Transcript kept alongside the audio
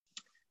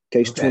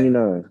Case Okay.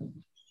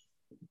 29,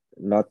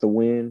 not the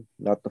wind,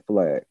 not the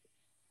flag.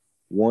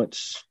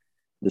 Once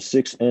the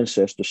six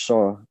ancestors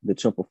saw the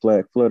temple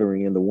flag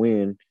fluttering in the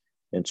wind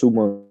and two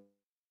monks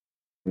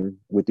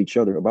with each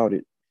other about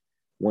it.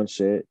 One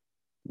said,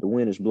 "The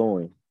wind is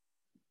blowing.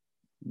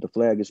 The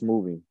flag is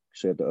moving,"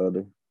 said the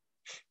other.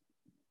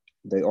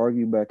 They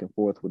argued back and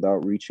forth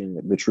without reaching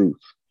the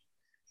truth.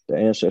 The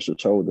ancestor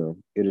told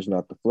them, "It is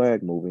not the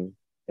flag moving,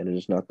 and it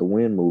is not the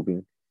wind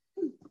moving.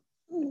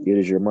 It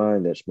is your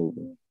mind that's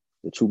moving."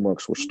 The two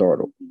monks were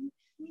startled.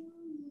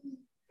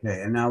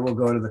 Okay, and now we'll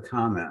go to the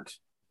comment.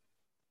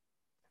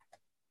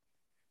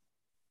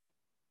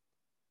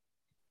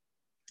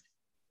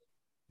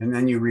 And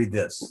then you read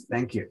this.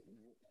 Thank you.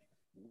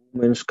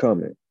 Wind's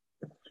comment.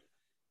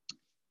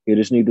 It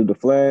is neither the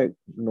flag,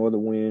 nor the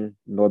wind,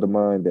 nor the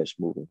mind that's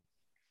moving.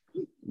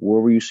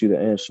 Wherever you see the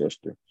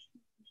ancestor,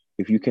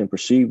 if you can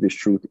perceive this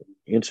truth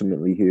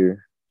intimately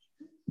here,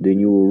 then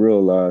you will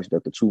realize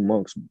that the two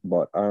monks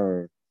bought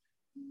iron,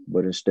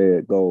 but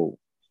instead gold.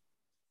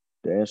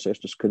 The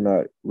ancestors could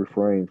not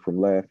refrain from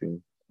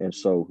laughing, and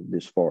so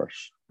this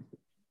farce.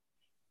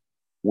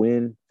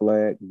 Wind,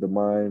 flag, the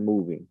mind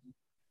moving,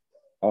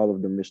 all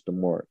of them missed the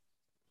mark.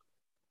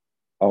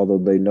 Although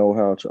they know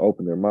how to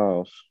open their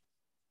mouths,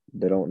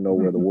 they don't know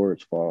where the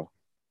words fall.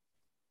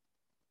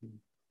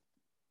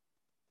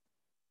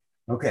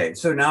 Okay,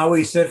 so now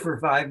we sit for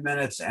 5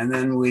 minutes and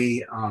then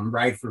we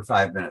write for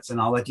 5 minutes,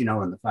 and I'll let you know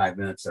when the 5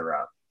 minutes are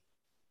up.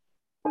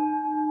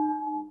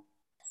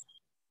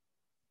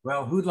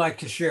 Well, who'd like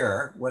to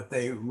share what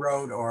they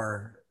wrote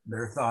or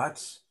their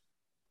thoughts?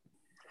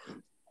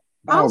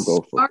 I'll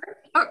go for it.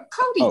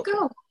 Cody,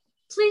 go.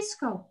 Please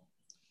go.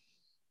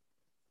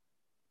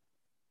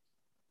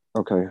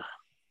 Okay.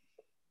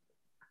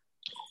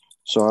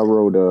 So I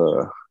wrote,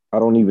 I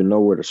don't even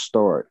know where to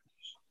start.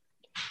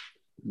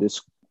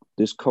 This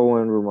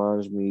koan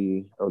reminds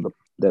me of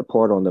that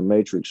part on The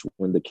Matrix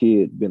when the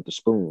kid bent the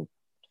spoon.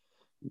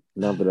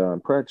 Now that I'm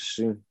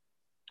practicing,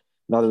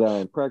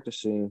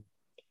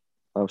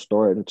 I'm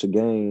starting to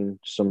gain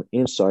some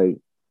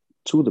insight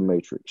to the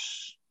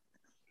Matrix.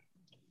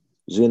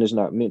 Zen is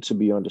not meant to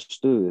be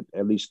understood.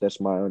 At least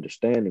that's my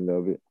understanding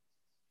of it.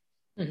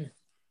 Mm-hmm.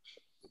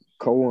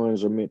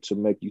 Koans are meant to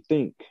make you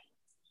think.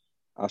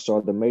 I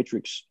saw the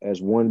Matrix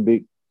as one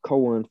big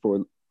koan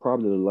for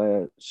probably the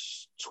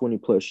last 20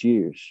 plus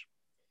years.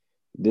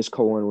 This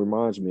koan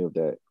reminds me of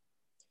that.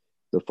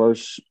 The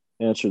first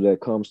answer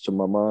that comes to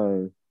my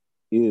mind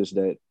is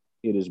that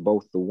it is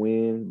both the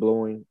wind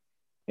blowing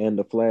and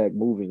the flag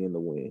moving in the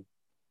wind.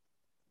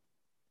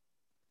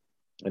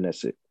 And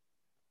that's it.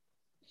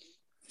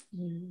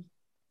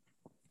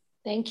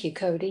 Thank you,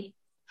 Cody.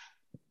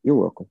 You're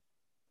welcome.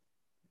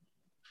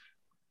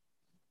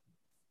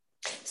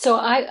 So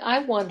I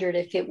wondered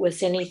if it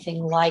was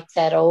anything like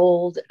that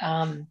old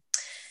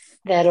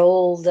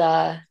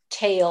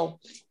tale.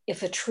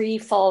 If a tree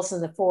falls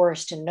in the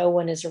forest and no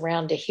one is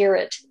around to hear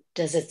it,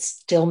 does it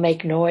still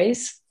make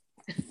noise?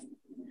 I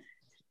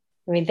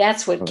mean,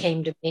 that's what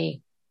came to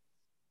me.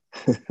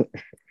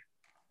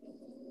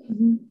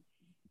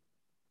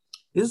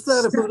 Is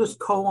that a Buddhist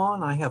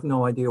koan? I have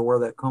no idea where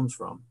that comes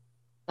from.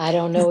 I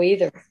don't know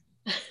either.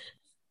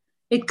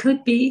 It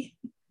could be.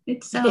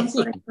 It sounds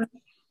like that.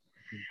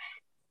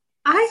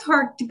 I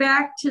harked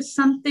back to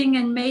something,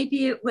 and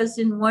maybe it was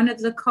in one of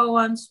the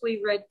koans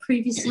we read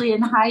previously.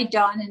 And hi,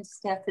 Don and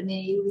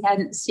Stephanie. We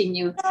hadn't seen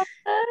you at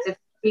the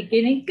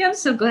beginning. I'm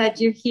so glad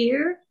you're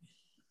here.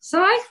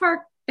 So I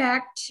harked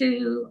back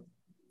to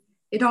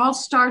it all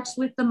starts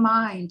with the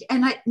mind.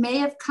 And it may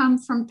have come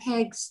from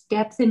Peg's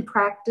Depth in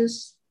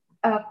Practice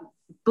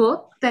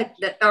book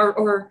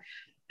or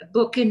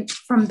book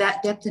from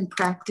that Depth in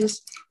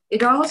Practice.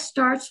 It all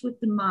starts with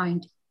the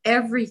mind.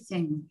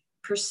 Everything.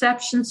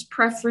 Perceptions,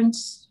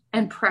 preference,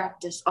 and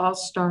practice all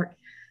start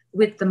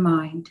with the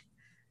mind.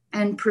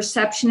 And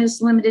perception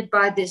is limited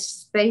by this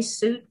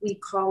spacesuit we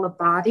call a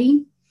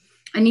body.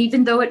 And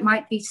even though it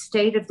might be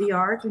state of the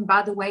art, and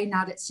by the way,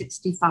 not at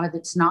 65,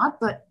 it's not,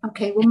 but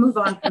okay, we'll move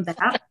on from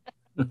that.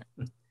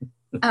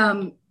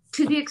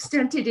 To the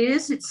extent it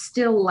is, it's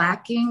still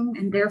lacking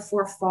and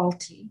therefore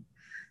faulty.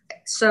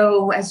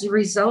 So as a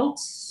result,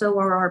 so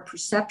are our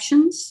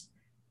perceptions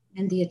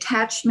and the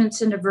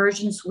attachments and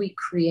aversions we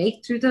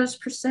create through those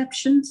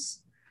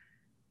perceptions.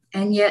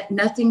 And yet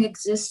nothing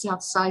exists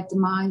outside the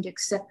mind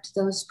except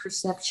those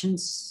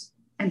perceptions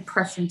and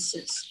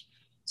preferences.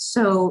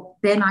 So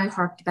then I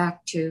harked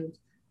back to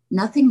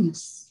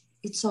nothingness.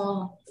 It's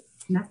all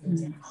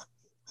nothingness.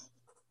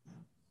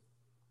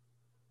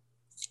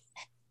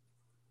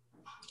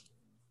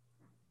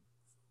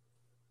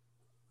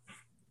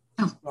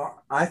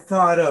 Well, I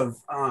thought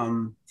of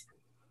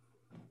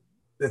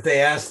that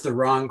they asked the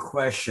wrong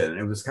question.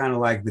 It was kind of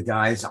like the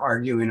guys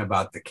arguing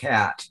about the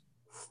cat,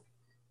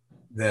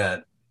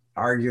 that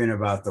arguing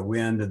about the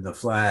wind and the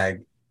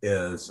flag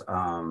is,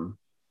 and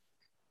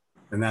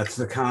that's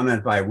the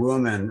comment by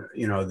Woman,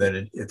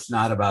 that it's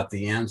not about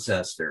the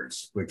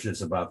ancestors, which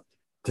is about,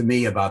 to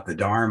me, about the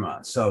Dharma.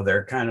 So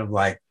they're kind of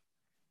like,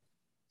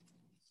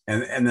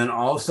 And then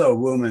also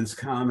Woman's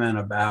comment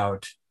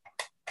about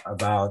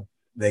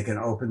they can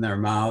open their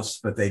mouths,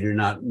 but they do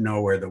not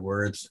know where the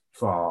words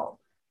fall.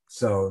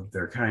 So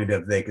they're kind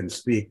of, they can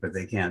speak, but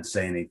they can't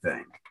say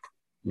anything,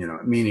 you know,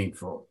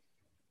 meaningful.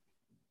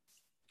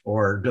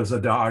 Or does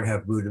a dog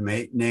have Buddha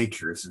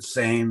nature? It's the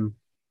same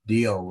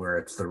deal where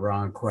it's the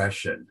wrong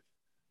question.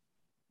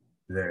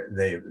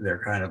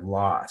 They're kind of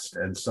lost.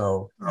 And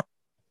so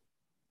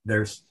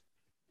there's,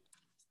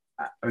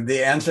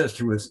 the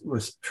ancestor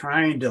was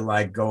trying to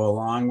like go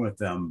along with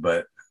them,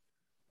 but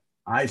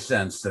I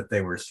sensed that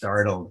they were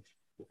startled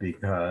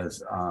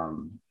because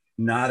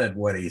not at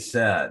what he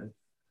said,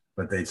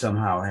 but they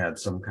somehow had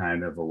some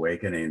kind of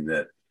awakening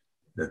that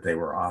they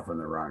were off on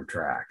the wrong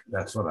track.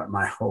 That's what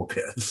my hope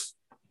is.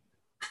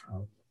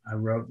 I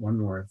wrote one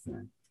more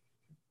thing.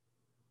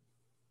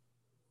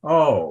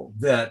 Oh,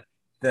 that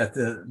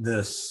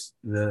this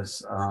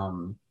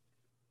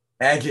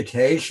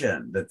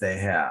agitation that they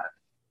had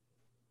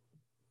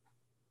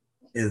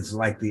is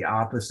like the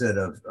opposite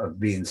of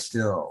being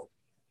still.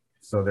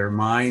 So their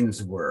minds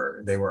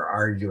they were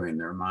arguing,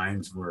 their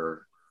minds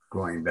were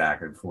going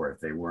back and forth.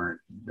 There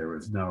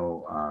was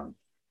no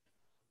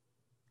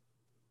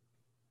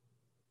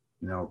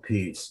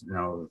peace,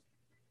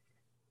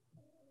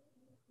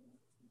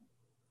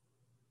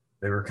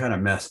 they were kind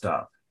of messed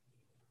up.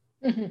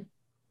 Mm-hmm.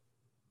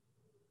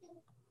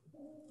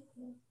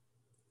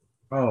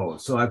 Oh,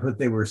 so I put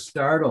they were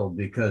startled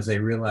because they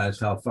realized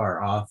how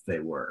far off they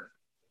were.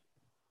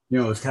 You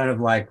know, it was kind of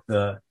like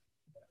the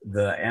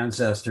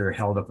ancestor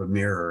held up a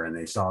mirror and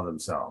they saw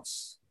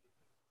themselves.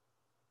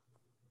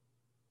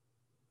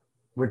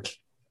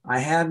 Which I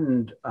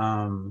hadn't,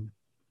 I've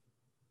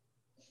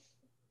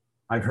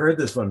heard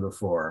this one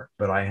before,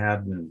 but I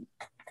hadn't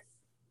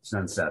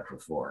sensed that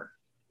before.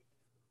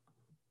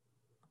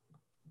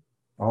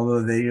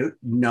 Although they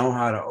know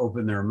how to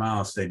open their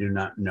mouths, they do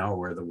not know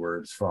where the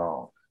words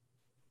fall.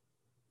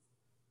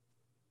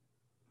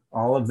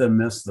 All of them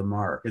miss the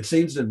mark. It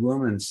seems that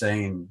Woman's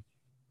saying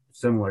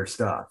similar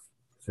stuff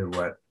to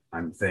what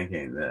I'm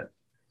thinking, that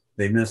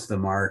they missed the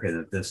mark and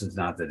that this is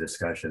not the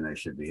discussion they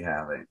should be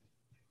having.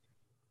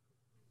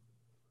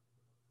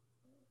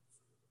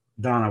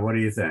 Donna, what do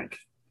you think?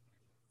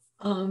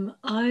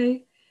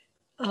 I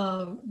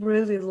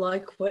really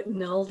like what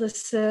Nelda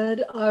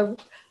said.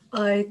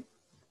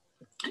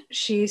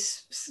 She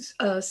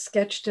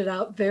sketched it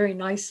out very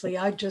nicely.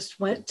 I just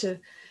went to,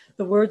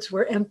 the words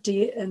were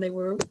empty and they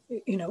were,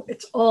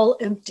 it's all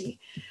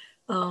empty.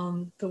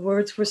 The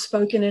words were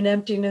spoken in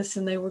emptiness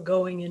and they were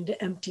going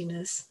into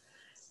emptiness.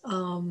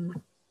 But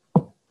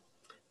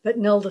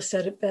Nelda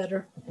said it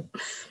better.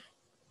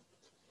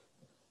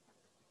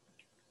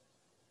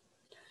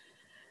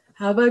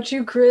 How about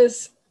you,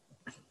 Chris?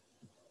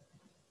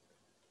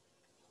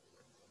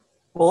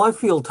 Well, I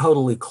feel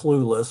totally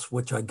clueless,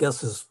 which I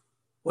guess is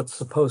what's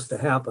supposed to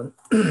happen.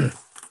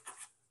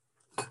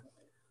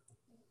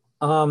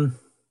 One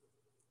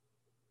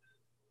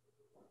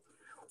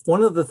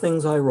of the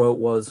things I wrote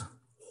was,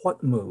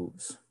 what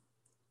moves?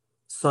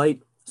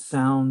 Sight,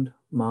 sound,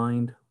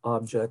 mind,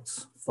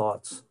 objects,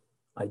 thoughts,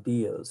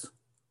 ideas,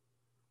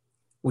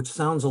 which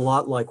sounds a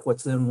lot like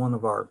what's in one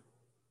of our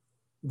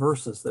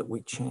verses that we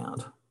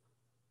chant.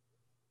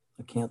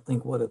 I can't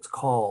think what it's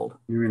called.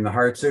 You mean the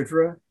Heart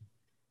Sutra?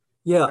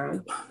 Yeah,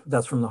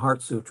 that's from the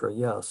Heart Sutra,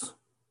 yes.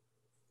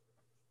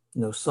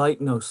 No sight,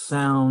 no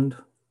sound,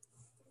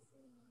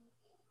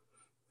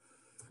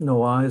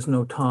 no eyes,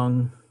 no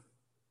tongue.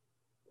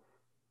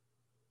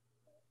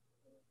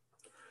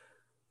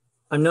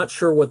 I'm not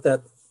sure what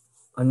that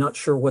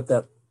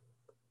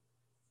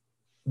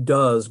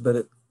does,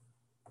 but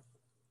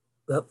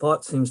that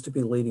thought seems to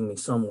be leading me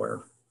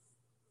somewhere.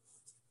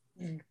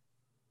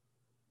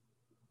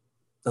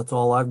 That's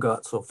all I've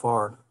got so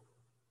far.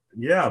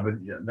 Yeah, but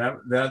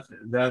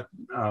that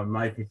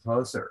might be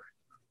closer.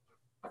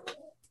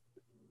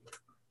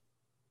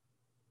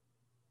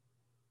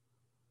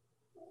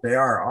 They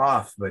are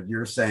off, but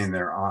you're saying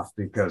they're off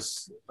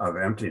because of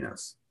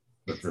emptiness.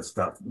 But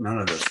none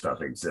of this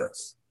stuff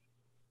exists.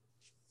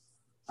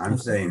 I'm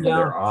saying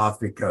they're off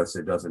because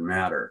it doesn't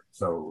matter.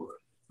 So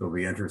it'll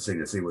be interesting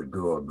to see what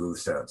Guo Gu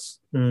says.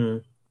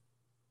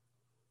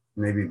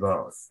 Maybe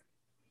both.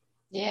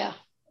 Yeah.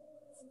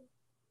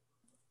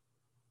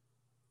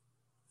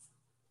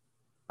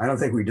 I don't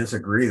think we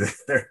disagree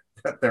that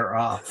they're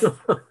off.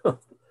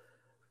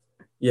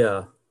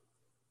 Yeah.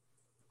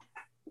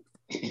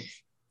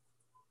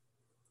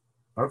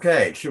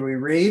 Okay, should we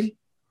read?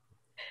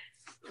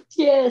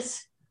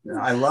 Yes.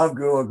 I love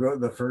Guo Gu,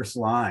 the first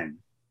line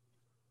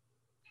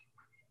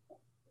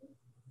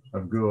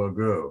of Guo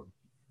Gu.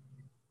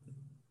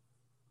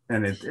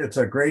 And it's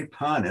a great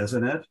pun,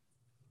 isn't it?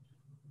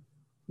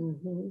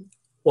 Mm-hmm.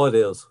 What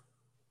is?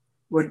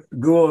 What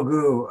Guo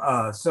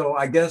Gu. So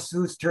I guess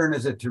whose turn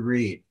is it to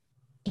read?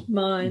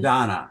 Mine.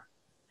 Donna.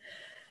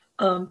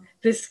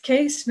 This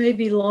case may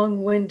be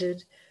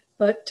long-winded,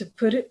 but to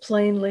put it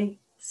plainly,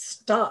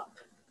 stop.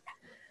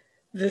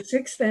 The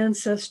sixth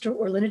ancestor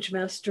or lineage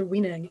master,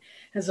 Wineng,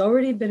 has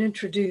already been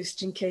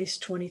introduced in case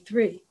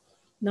 23.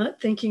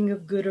 not thinking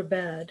of good or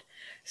bad,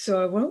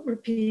 so I won't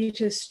repeat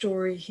his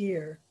story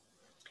here.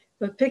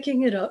 But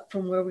picking it up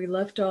from where we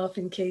left off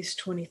in case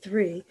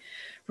 23,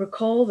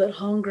 recall that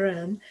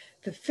Hongren,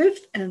 the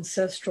fifth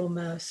ancestral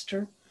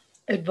master,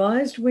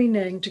 advised Wei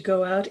Neng to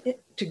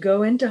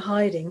go into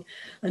hiding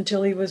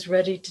until he was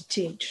ready to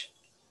teach.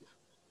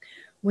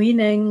 Wei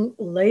Neng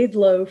laid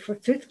low for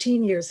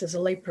 15 years as a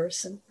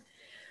layperson.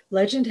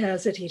 Legend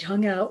has it he'd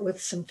hung out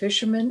with some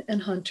fishermen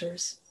and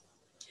hunters.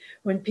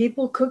 When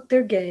people cooked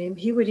their game,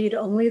 he would eat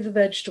only the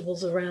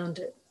vegetables around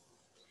it.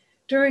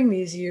 During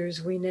these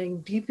years, Wei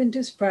Neng deepened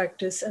his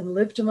practice and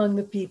lived among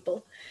the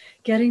people,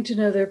 getting to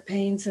know their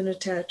pains and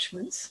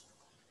attachments.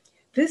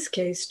 This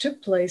case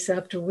took place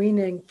after Wei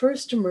Neng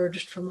first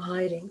emerged from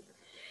hiding.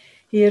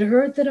 He had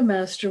heard that a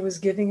master was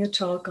giving a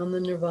talk on the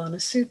Nirvana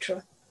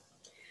Sutra.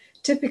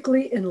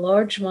 Typically, in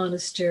large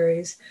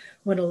monasteries,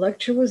 when a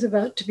lecture was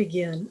about to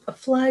begin, a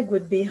flag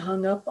would be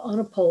hung up on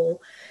a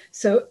pole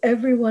so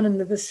everyone in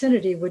the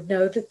vicinity would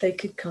know that they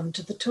could come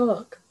to the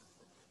talk.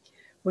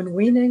 When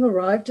Wei Neng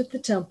arrived at the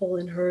temple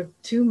and heard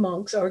two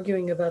monks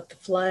arguing about the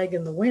flag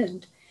and the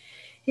wind,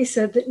 he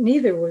said that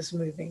neither was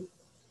moving,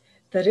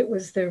 that it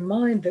was their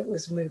mind that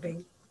was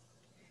moving.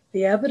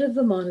 The abbot of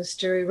the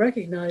monastery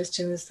recognized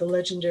him as the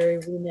legendary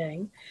Wei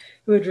Neng,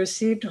 who had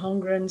received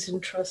Hongren's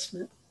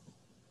entrustment.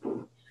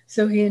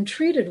 So he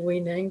entreated Wei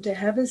Neng to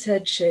have his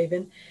head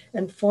shaven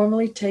and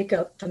formally take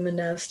up the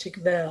monastic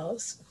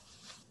vows.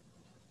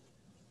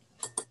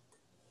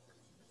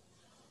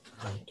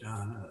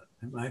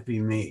 It might be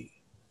me.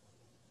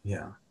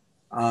 Yeah.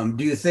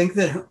 Do you think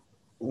that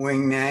Wei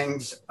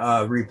Neng's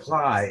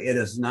reply, "It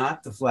is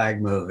not the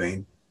flag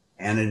moving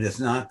and it is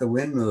not the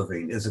wind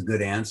moving," is a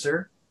good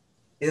answer?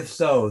 If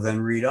so,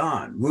 then read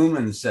on.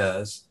 Wuman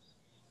says,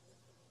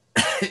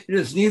 "It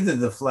is neither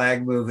the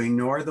flag moving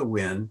nor the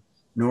wind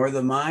nor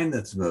the mind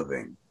that's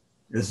moving."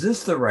 Is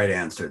this the right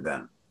answer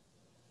then?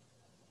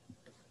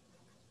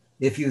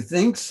 If you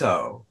think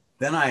so,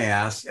 then I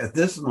ask at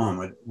this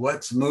moment,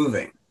 what's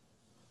moving?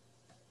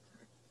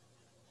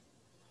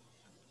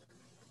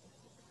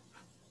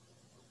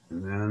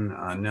 And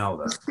then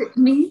Nelda. Is it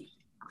me?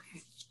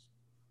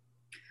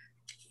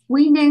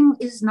 Wei Neng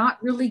is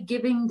not really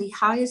giving the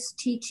highest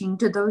teaching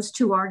to those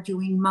two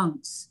arguing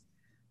monks.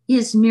 He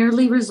is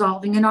merely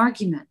resolving an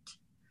argument.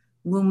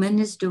 Wuman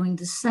is doing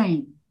the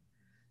same.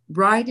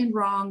 Right and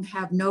wrong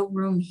have no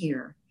room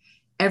here.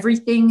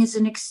 Everything is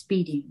an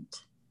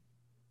expedient.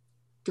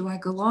 Do I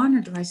go on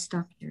or do I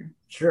stop here?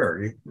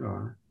 Sure, you can go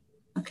on.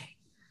 Okay.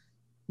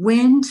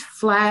 Wind,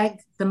 flag,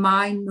 the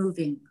mind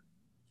moving.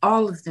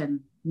 All of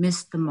them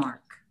missed the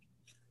mark.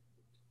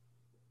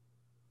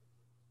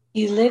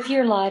 You live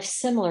your life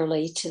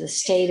similarly to the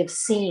state of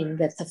seeing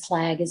that the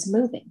flag is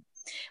moving.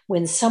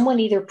 When someone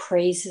either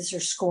praises or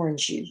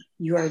scorns you,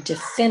 you are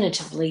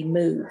definitively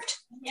moved.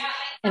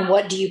 And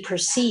what do you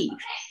perceive?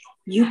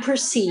 You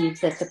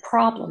perceive that the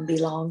problem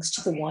belongs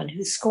to the one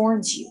who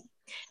scorns you.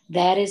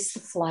 That is the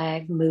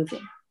flag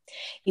moving.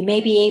 You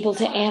may be able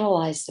to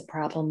analyze the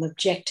problem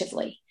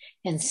objectively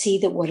and see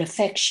that what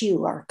affects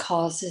you are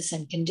causes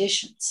and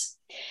conditions.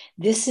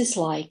 This is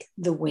like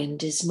the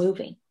wind is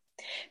moving.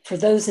 For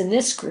those in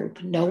this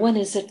group, no one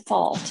is at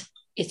fault.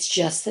 It's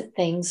just that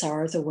things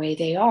are the way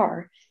they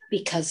are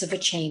because of a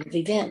chain of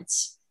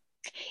events.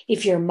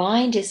 If your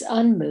mind is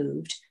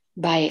unmoved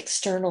by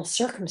external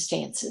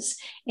circumstances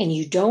and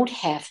you don't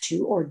have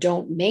to or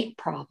don't make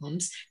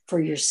problems for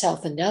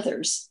yourself and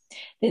others,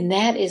 then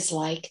that is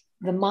like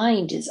the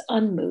mind is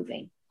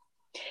unmoving.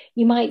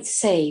 You might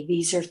say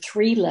these are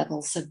 3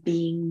 levels of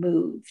being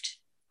moved.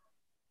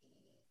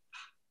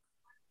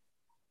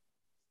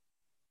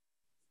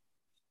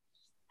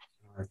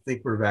 I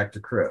think we're back to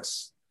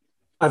Chris.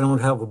 I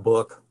don't have a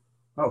book.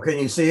 Oh, can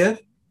you see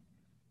it?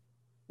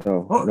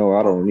 No, no,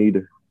 I don't need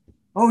it.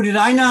 Oh, did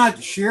I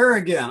not share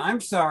again? I'm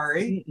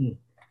sorry.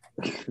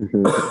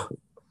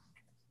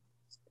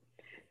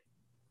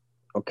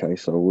 Okay,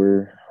 so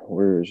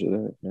where is it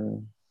at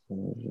now?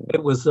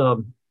 It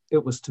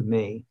was to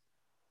me.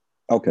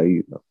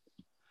 Okay,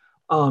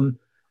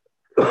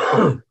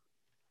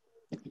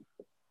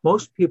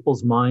 Most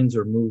people's minds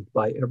are moved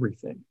by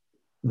everything.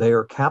 They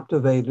are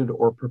captivated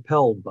or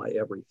propelled by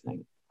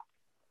everything.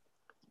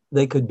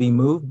 They could be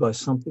moved by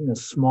something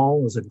as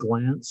small as a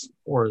glance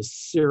or as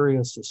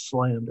serious as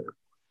slander.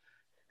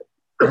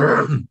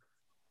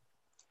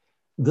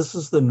 This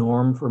is the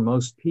norm for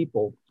most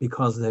people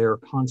because they are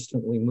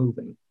constantly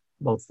moving,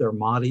 both their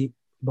body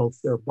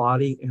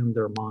and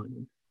their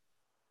mind.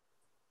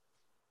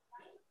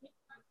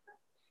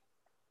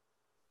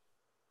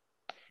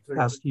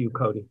 Pass to you,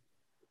 Cody.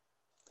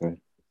 okay.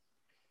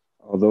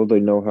 Although they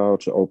know how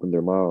to open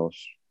their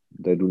mouths,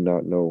 they do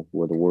not know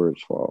where the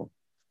words fall.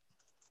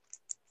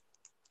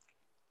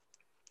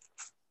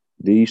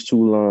 These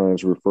 2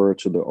 lines refer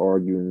to the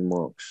arguing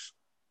monks.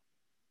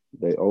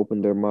 They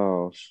open their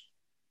mouths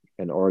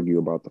and argue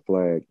about the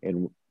flag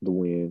and the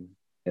wind,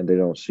 and they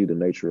don't see the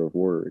nature of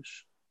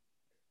words.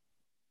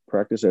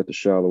 Practice at the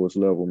shallowest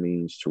level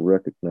means to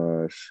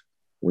recognize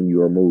when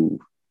you are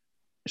moved,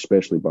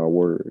 especially by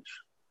words.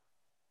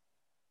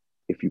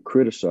 If you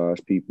criticize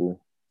people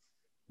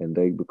and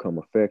they become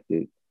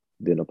affected,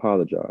 then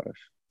apologize.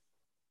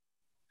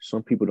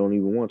 Some people don't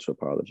even want to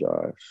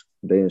apologize.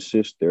 They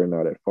insist they're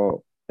not at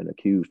fault and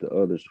accuse the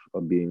others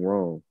of being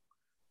wrong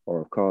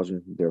or of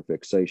causing their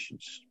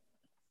vexations.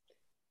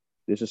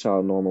 This is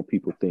how normal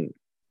people think.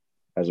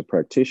 As a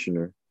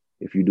practitioner,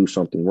 if you do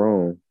something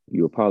wrong,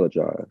 you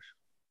apologize.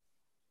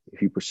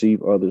 If you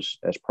perceive others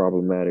as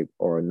problematic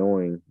or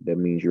annoying, that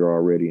means you're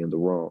already in the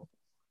wrong.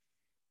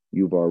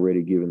 You've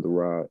already given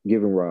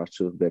rise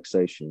to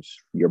vexations.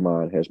 Your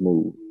mind has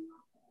moved.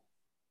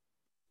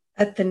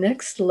 At the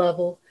next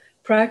level,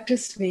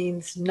 practice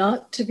means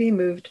not to be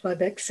moved by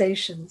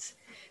vexations.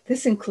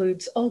 This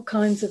includes all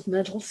kinds of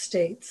mental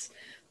states,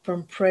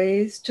 from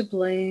praise to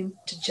blame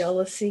to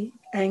jealousy,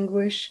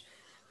 anguish,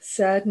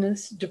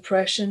 sadness,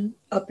 depression,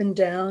 up and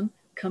down,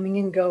 coming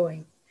and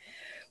going.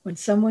 When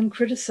someone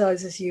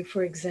criticizes you,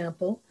 for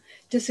example,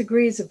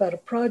 disagrees about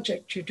a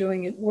project you're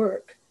doing at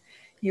work,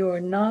 you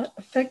are not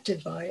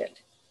affected by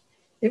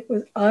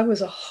it. I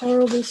was a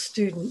horrible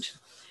student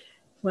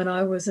when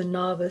I was a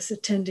novice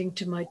attending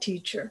to my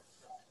teacher.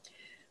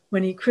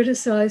 When he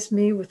criticized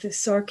me with his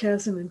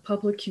sarcasm and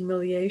public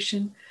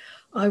humiliation,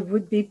 I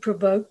would be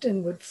provoked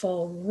and would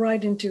fall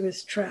right into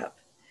his trap.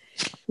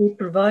 He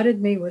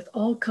provided me with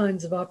all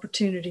kinds of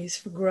opportunities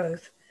for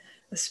growth,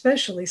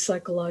 especially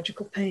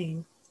psychological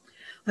pain.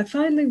 I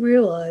finally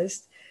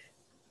realized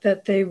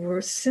that they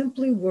were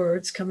simply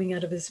words coming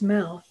out of his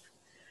mouth.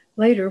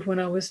 Later, when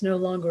I was no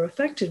longer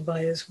affected by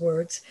his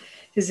words,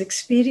 his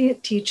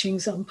expedient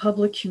teachings on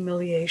public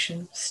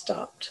humiliation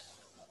stopped.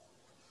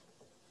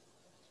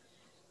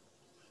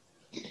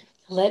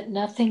 Let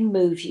nothing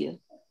move you,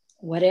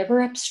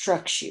 whatever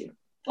obstructs you.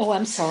 Oh,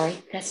 I'm sorry.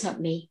 That's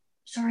not me.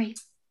 Sorry.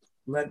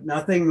 Let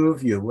nothing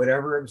move you,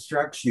 whatever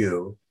obstructs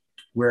you.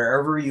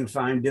 Wherever you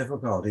find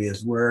difficulty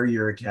is where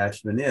your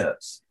attachment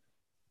is.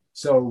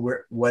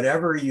 So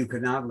whatever you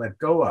could not let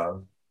go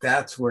of,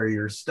 that's where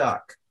you're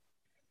stuck.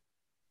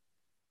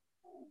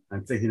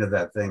 I'm thinking of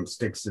that thing,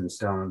 sticks and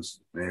stones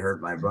may hurt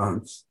my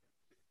bones.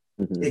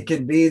 Mm-hmm. It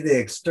can be the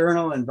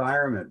external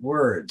environment,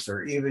 words,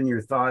 or even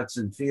your thoughts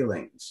and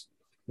feelings.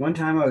 One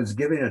time I was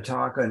giving a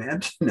talk on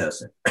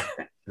emptiness,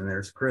 and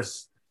there's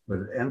Chris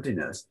with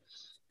emptiness,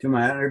 to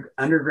my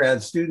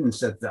undergrad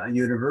students at the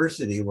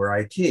university where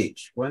I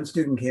teach. One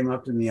student came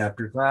up to me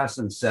after class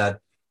and said,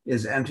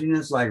 "Is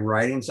emptiness like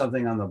writing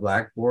something on the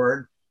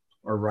blackboard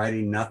or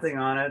writing nothing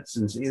on it,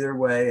 since either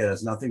way it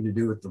has nothing to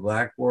do with the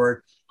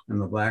blackboard and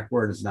the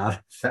blackboard is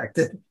not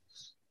affected?"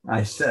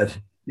 I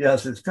said,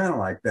 yes, it's kind of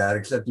like that,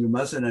 except you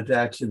mustn't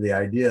attach to the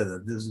idea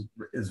that this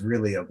is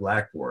really a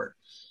blackboard.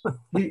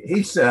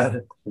 He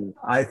said,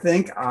 "I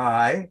think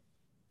I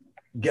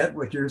get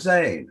what you're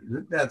saying."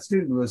 That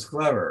student was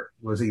clever.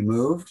 Was he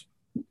moved?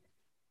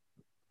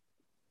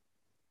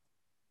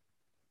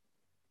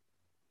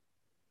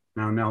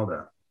 Now,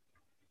 Nelda.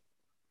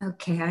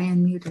 Okay, I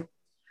unmuted.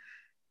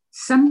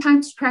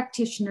 Sometimes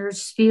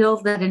practitioners feel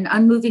that an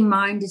unmoving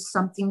mind is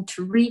something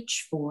to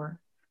reach for.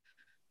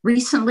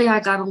 Recently,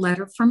 I got a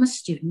letter from a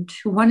student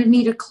who wanted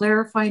me to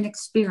clarify an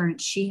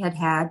experience she had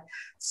had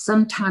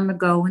some time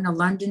ago in a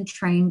London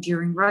train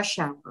during rush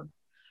hour.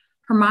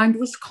 Her mind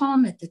was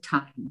calm at the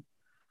time.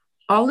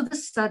 All of a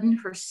sudden,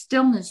 her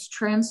stillness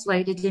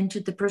translated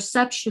into the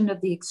perception of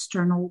the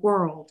external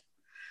world.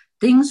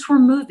 Things were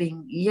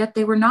moving, yet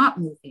they were not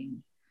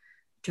moving.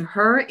 To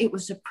her, it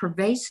was a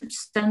pervasive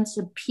sense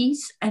of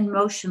peace and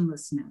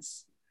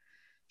motionlessness.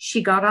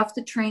 She got off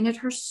the train at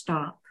her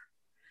stop.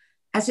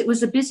 As it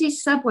was a busy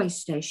subway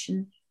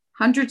station,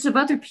 hundreds of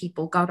other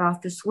people got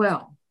off as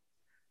well.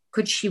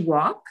 Could she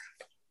walk?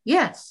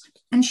 Yes,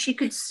 and she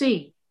could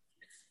see.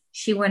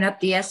 She went up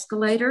the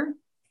escalator,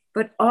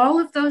 but all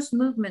of those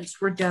movements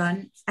were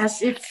done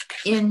as if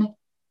in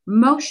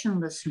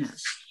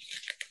motionlessness.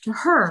 To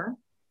her,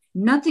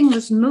 nothing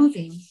was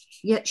moving,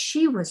 yet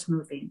she was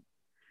moving.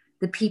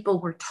 The people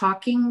were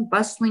talking,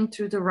 bustling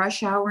through the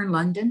rush hour in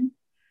London,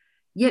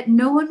 yet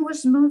no one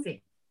was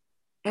moving.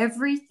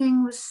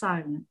 Everything was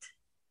silent.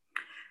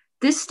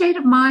 This state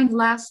of mind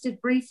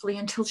lasted briefly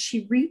until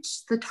she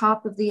reached the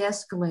top of the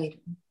escalator.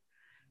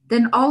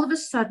 Then all of a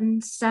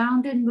sudden,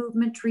 sound and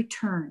movement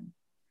returned.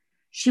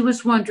 She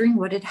was wondering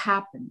what had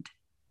happened.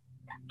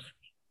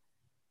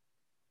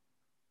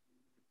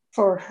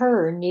 For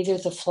her, neither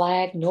the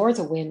flag nor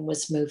the wind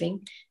was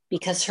moving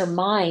because her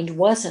mind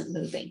wasn't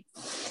moving.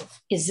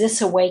 Is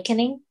this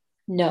awakening?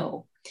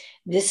 No.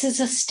 This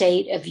is a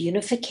state of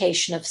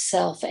unification of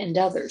self and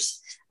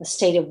others, a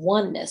state of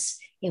oneness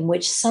in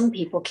which some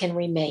people can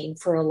remain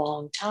for a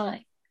long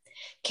time.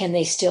 Can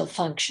they still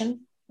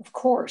function? Of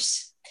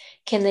course.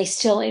 Can they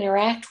still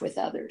interact with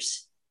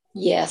others?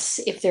 Yes,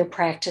 if their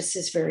practice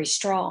is very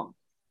strong.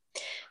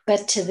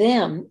 But to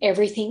them,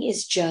 everything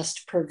is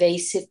just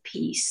pervasive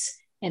peace,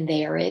 and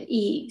they are at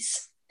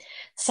ease.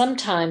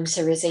 Sometimes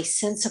there is a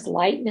sense of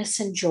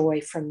lightness and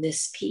joy from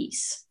this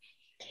peace.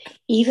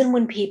 Even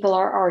when people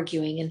are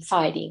arguing and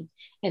fighting,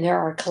 and there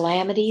are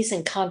calamities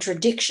and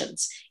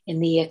contradictions in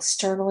the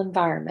external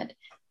environment,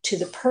 to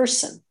the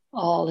person,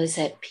 all is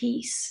at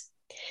peace.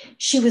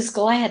 She was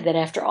glad that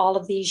after all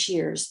of these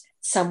years,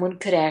 someone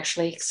could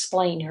actually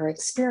explain her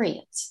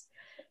experience.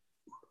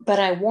 But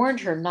I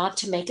warned her not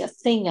to make a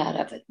thing out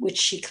of it, which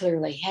she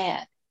clearly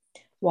had.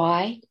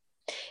 Why?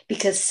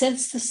 Because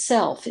since the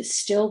self is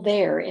still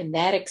there in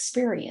that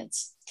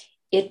experience,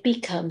 it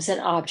becomes an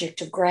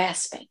object of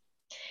grasping.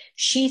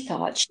 She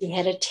thought she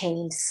had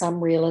attained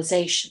some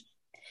realization.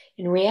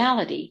 In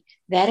reality,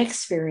 that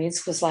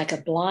experience was like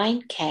a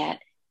blind cat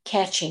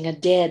catching a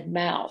dead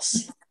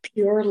mouse.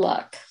 Pure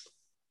luck.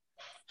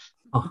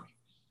 Oh,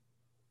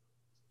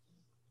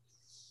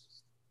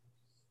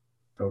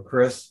 So,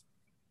 Chris?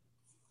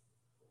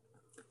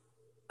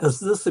 as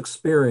this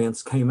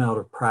experience came out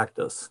of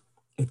practice,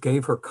 it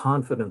gave her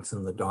confidence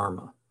in the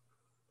Dharma.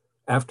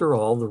 After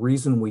all, the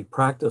reason we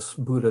practice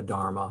Buddha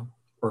Dharma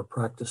or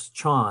practice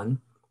Chan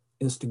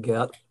is to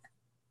get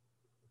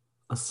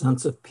a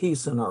sense of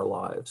peace in our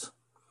lives.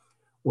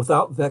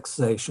 Without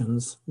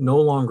vexations, no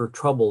longer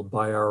troubled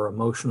by our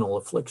emotional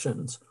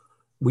afflictions,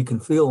 we can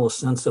feel a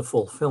sense of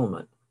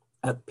fulfillment,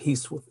 at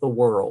peace with the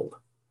world.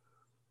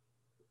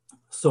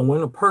 So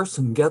when a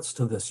person gets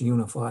to this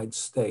unified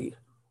state,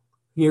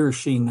 he or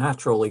she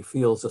naturally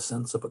feels a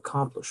sense of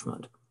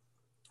accomplishment.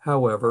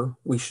 However,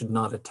 we should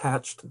not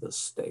attach to this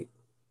state.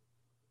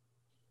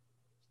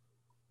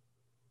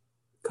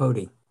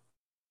 Cody.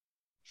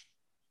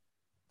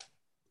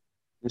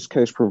 This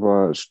case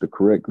provides the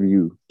correct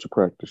view to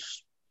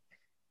practice.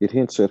 It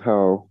hints at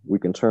how we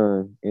can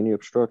turn any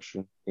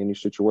obstruction, any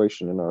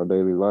situation in our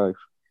daily life,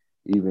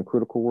 even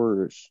critical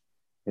words,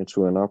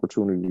 into an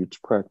opportunity to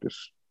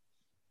practice.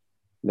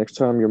 Next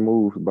time you're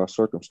moved by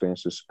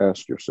circumstances,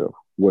 ask yourself,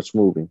 what's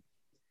moving?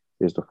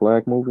 Is the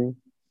flag moving?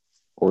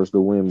 Or is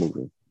the wind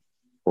moving?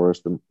 Or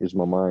is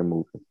my mind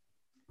moving?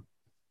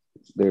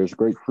 There's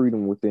great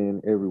freedom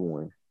within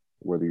everyone,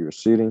 whether you're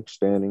sitting,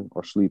 standing,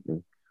 or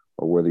sleeping,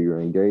 or whether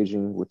you're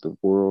engaging with the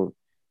world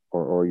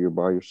or you're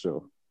by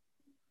yourself.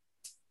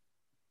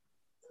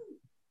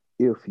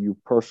 If you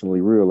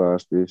personally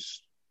realize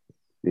this,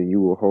 then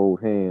you will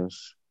hold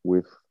hands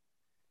with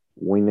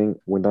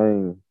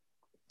Wendang,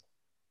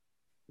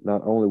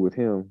 not only with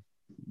him,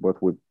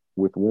 but with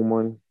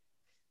woman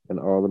and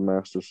all the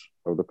masters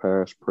of the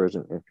past,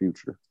 present, and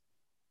future.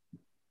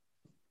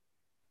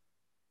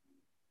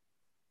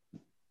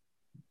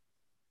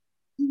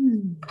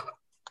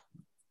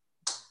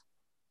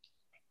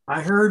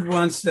 I heard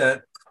once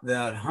that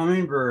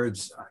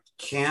hummingbirds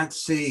can't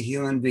see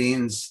human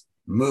beings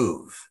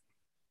move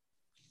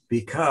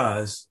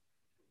because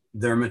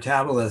their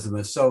metabolism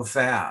is so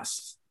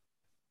fast.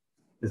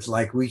 It's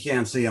like we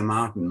can't see a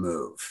mountain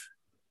move.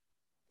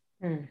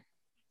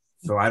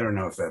 So I don't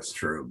know if that's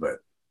true, but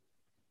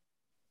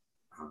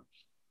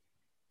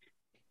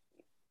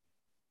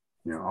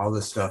all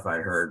the stuff I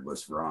heard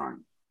was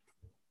wrong.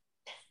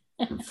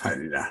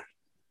 Find it out.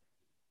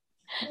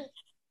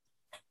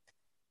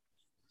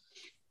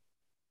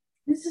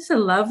 This is a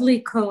lovely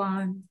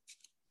koan.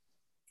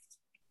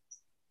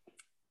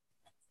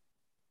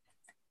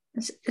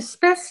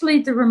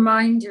 Especially the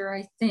reminder,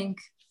 I think,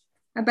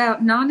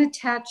 about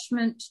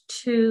non-attachment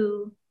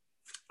to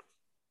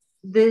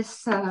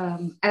this,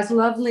 as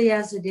lovely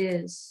as it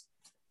is,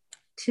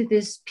 to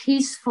this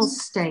peaceful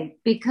state,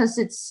 because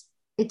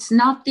it's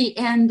not the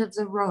end of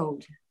the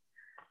road.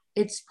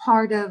 It's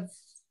part of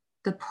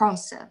the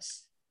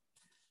process.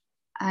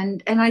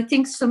 And I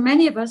think so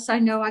many of us, I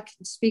know I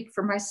can speak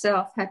for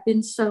myself, have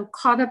been so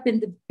caught up in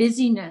the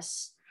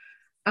busyness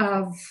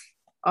of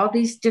all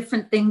these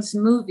different things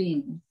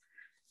moving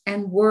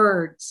and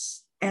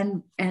words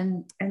and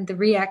the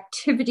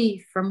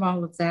reactivity from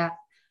all of that,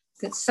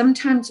 that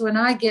sometimes when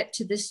I get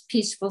to this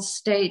peaceful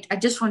state, I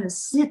just want to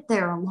sit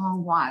there a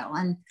long while.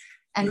 And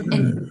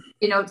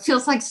it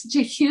feels like such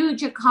a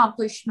huge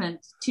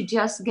accomplishment to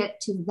just get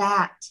to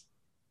that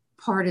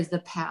part of the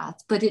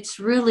path. But it's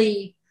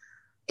really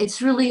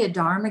a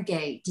Dharma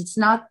gate. It's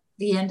not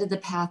the end of the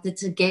path.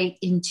 It's a gate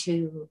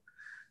into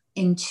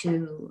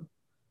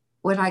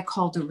what I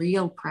call the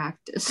real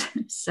practice.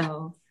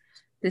 So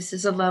this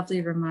is a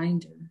lovely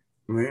reminder.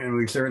 And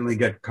we certainly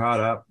get caught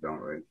up,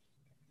 don't we?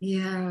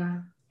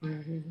 Yeah.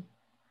 Mm-hmm.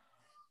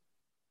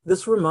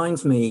 This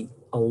reminds me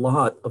a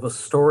lot of a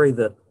story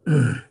that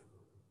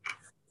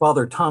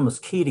Father Thomas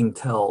Keating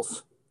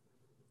tells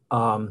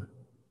in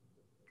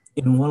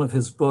one of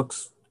his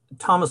books.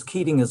 Thomas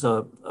Keating is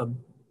a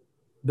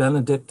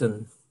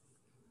Benedictine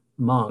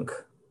monk.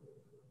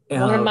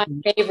 One of my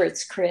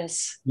favorites,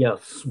 Chris.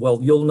 Yes. Well,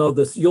 you'll know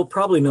this. You'll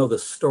probably know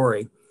this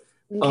story.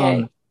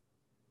 Okay.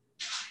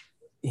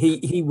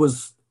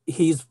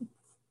 He's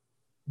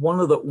one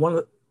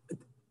of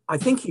I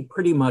think he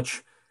pretty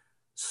much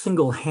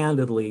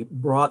single-handedly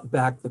brought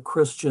back the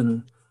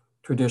Christian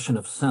tradition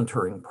of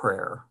centering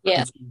prayer.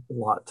 Yeah. It's used a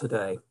lot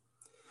today.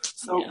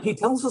 So he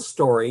tells a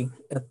story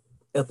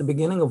at the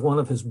beginning of one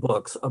of his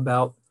books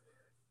about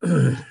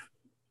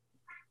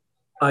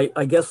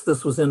I guess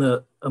this was in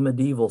a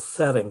medieval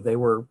setting.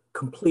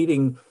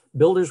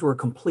 Builders were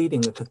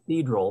completing a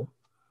cathedral,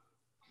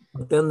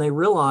 but then they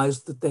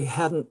realized that they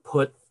hadn't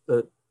put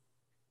the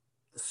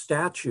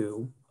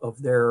statue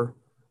of their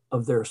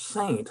of their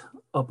saint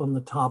up on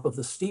the top of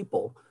the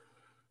steeple.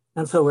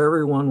 And so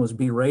everyone was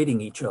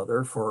berating each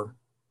other for,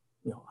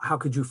 how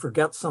could you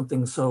forget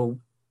something so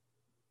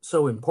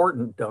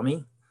important,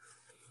 dummy?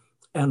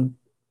 And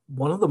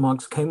one of the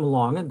monks came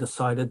along and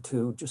decided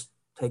to just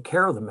take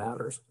care of the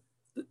matter.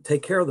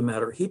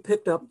 He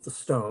picked up the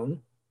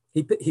stone,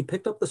 he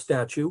picked up the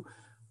statue,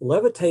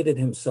 levitated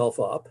himself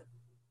up,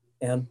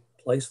 and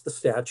placed the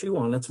statue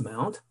on its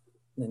mount,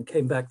 and then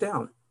came back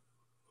down.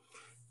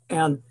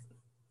 And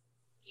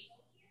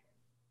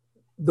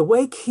the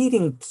way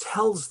Keating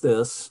tells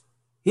this,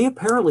 he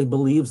apparently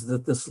believes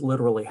that this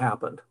literally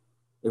happened.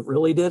 It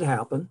really did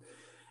happen.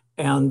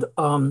 And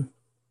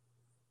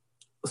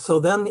so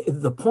then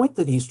the point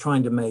that he's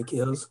trying to make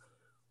is,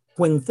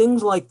 when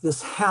things like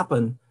this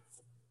happen,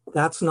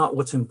 that's not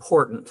what's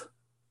important.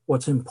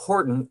 What's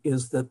important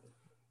is that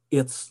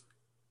it's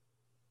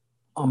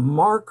a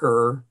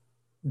marker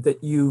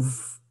that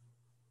you've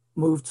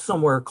moved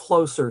somewhere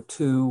closer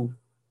to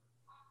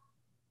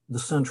the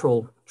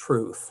central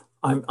truth.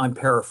 I'm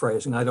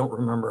paraphrasing. I don't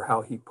remember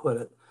how he put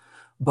it,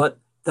 but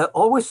that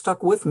always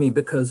stuck with me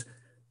because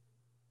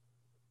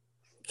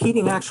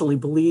Keating actually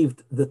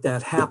believed that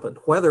that happened.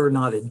 Whether or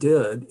not it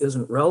did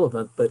isn't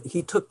relevant, but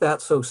he took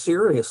that so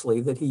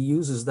seriously that he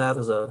uses that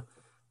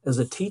as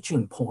a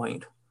teaching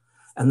point.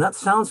 And that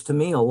sounds to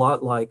me a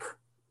lot like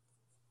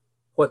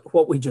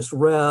what we just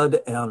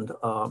read, and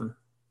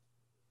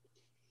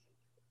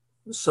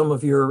some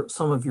of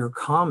your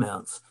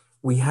comments.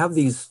 We have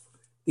these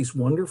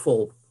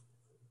wonderful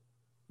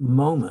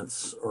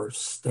moments or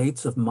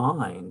states of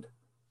mind,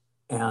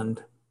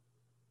 and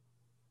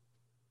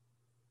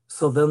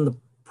so then the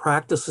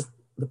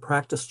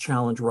practice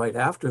challenge right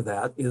after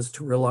that is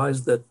to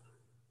realize that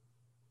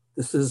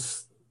this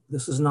is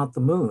not the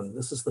moon.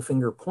 This is the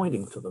finger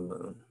pointing to the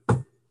moon.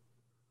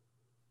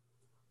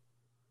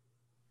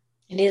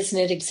 And isn't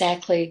it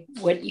exactly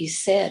what you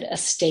said, a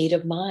state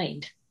of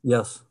mind?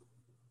 Yes.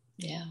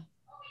 Yeah.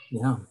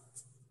 Yeah.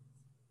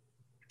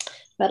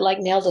 But like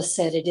Nelda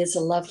said, it is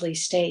a lovely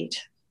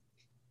state.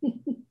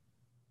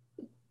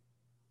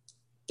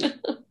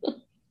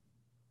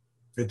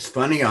 It's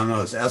funny on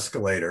those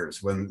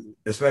escalators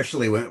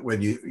especially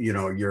when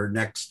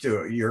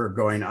you're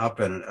going up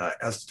and an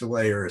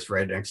escalator is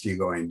right next to you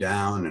going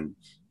down, and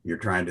you're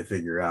trying to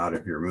figure out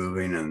if you're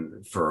moving,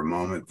 and for a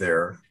moment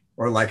there,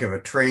 or like if a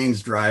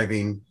train's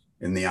driving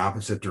in the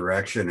opposite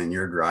direction and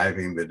you're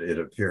driving, but it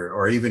appears,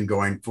 or even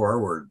going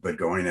forward, but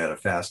going at a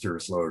faster or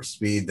slower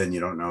speed, then you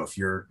don't know if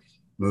you're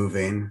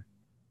moving.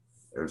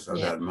 There's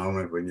that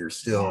moment when you're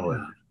still.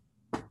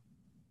 Yeah.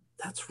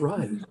 That's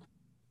right.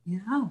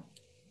 Yeah.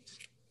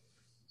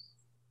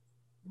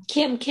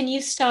 Kim, can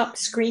you stop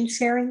screen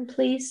sharing,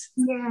 please?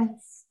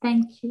 Yes,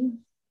 thank you.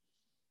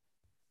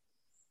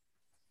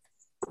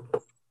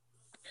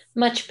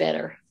 Much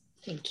better.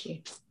 Thank you.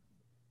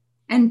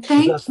 And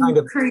thank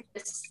you,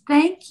 Chris.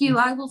 Thank you.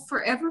 I will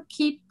forever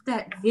keep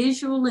that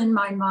visual in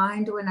my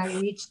mind when I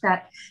reach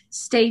that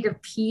state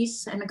of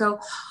peace and I go,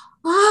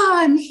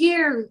 I'm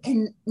here.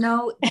 And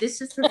no, this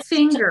is the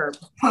finger.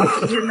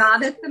 You're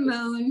not at the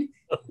moon.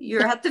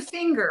 You're at the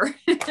finger.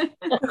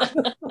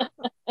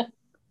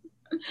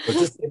 Or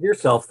just give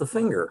yourself the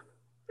finger.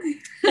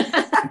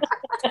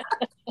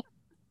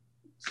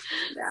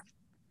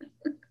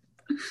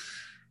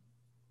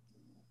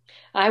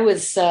 I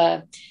was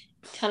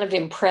kind of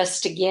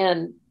impressed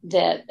again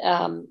that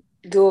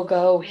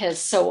Guogo has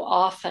so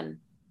often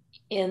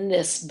in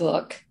this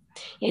book,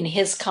 in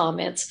his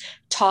comments,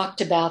 talked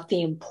about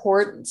the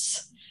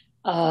importance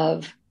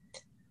of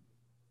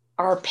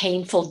our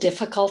painful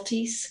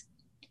difficulties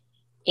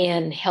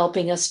in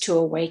helping us to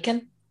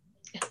awaken.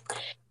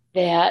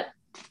 That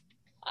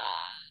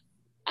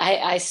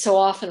I so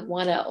often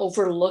want to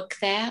overlook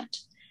that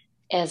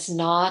as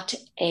not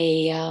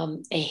a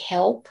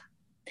help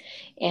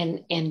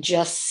and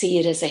just see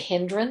it as a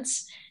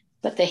hindrance.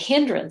 But the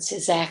hindrance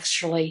is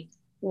actually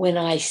when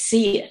I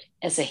see it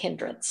as a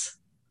hindrance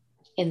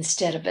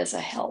instead of as a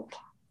help.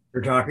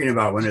 You're talking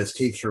about when his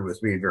teacher was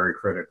being very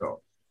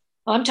critical.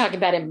 I'm talking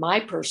about in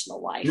my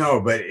personal life. No,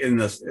 but in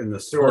the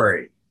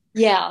story.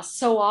 Yeah,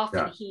 so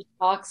often he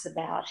talks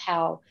about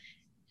how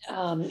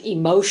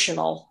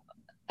emotional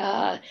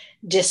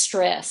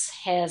distress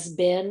has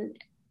been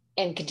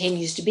and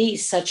continues to be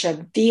such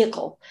a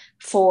vehicle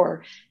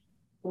for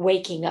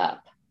waking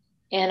up.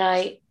 And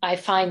I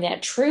find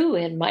that true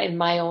in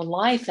my own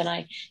life, and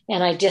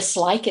I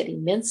dislike it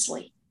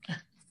immensely.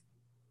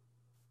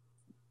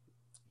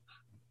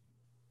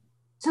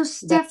 So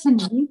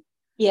Stephanie,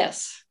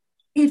 yes,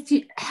 if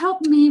you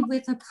help me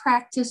with a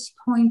practice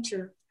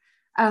pointer,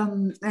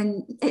 and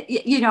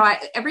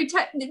every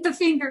time the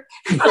finger.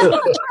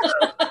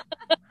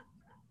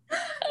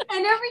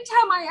 And every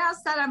time I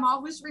ask that, I'm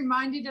always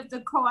reminded of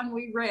the koan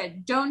we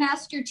read. Don't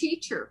ask your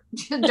teacher.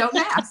 Don't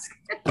ask.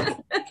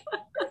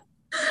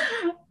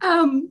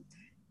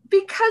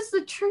 Because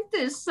the truth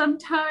is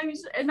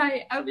sometimes, and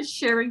I was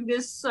sharing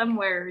this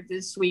somewhere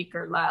this week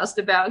or last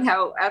about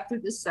how after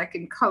the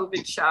second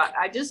COVID shot,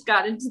 I just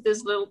got into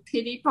this little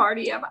pity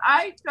party of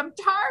I'm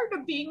tired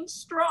of being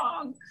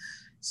strong.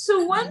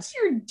 So once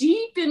you're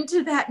deep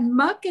into that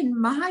muck and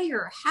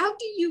mire, how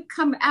do you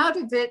come out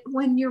of it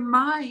when your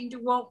mind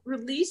won't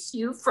release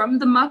you from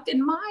the muck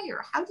and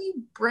mire? How do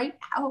you break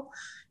out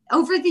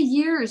over the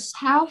years?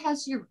 How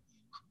has your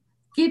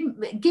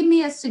give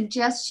me a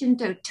suggestion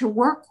to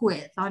work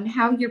with on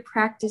how your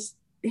practice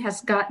has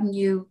gotten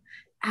you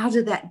out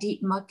of that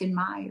deep muck and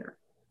mire?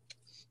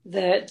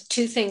 The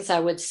two things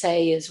I would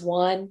say is,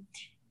 one,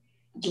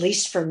 at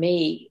least for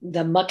me,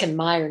 the muck and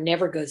mire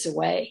never goes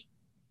away.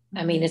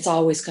 I mean, it's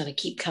always going to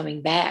keep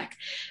coming back.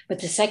 But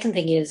the second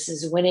thing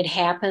is when it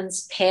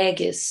happens, Peg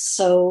is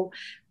so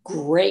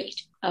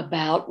great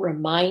about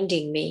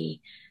reminding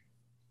me,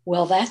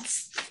 well,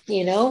 that's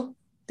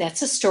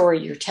a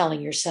story you're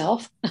telling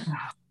yourself.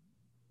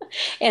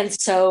 And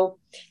so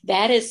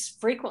that is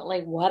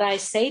frequently what I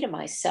say to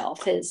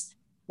myself is,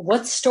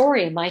 what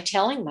story am I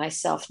telling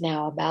myself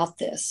now about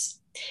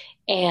this?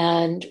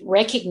 And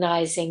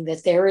recognizing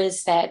that there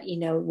is that,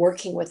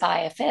 working with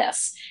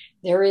IFS,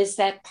 there is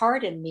that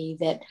part in me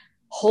that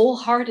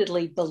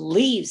wholeheartedly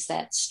believes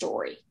that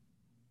story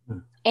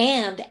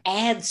and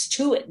adds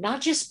to it,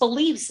 not just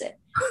believes it,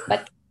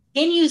 but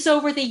continues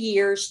over the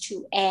years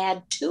to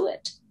add to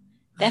it.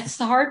 That's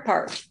the hard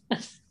part.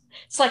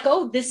 It's like,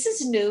 oh, this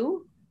is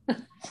new.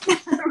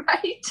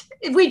 Right.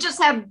 We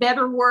just have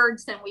better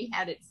words than we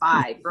had at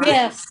 5, right?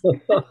 Yes,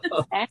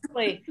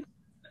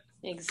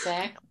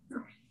 exactly.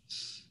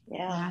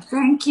 Yeah.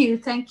 Thank you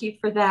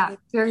for that.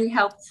 Very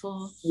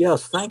helpful.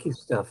 Yes, thank you,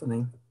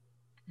 Stephanie.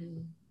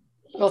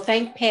 Well,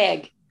 thank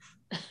Peg.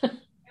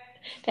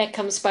 That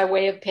comes by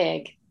way of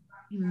Peg.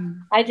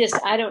 I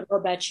don't know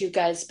about you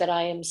guys, but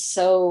I am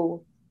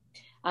so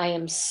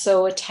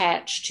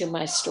attached to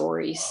my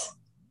stories.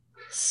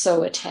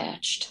 So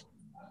attached.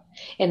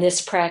 And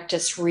this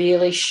practice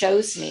really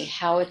shows me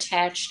how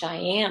attached I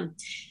am.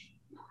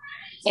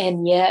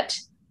 And yet,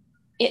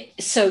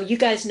 so you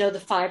guys know the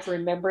 5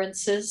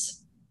 remembrances.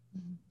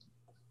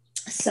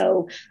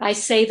 So I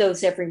say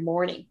those every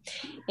morning.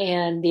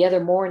 And the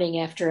other morning,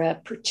 after a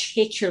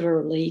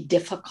particularly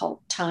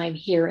difficult time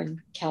here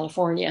in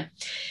California,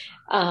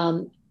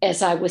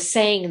 as I was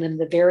saying them,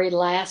 the very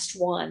last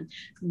one,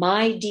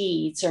 my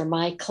deeds are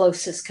my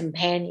closest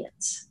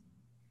companions.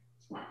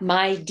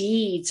 My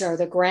deeds are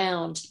the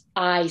ground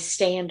I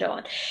stand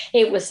on.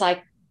 It was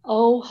like,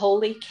 oh,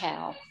 holy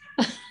cow.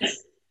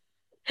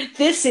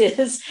 This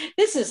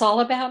is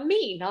all about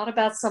me, not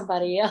about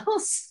somebody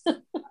else.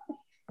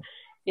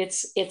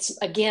 It's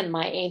again,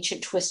 my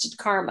ancient twisted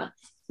karma.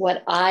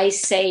 What I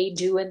say,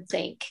 do, and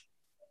think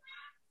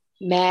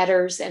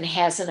matters and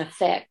has an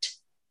effect,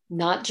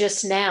 not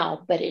just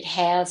now, but it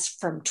has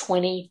from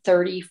 20,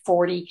 30,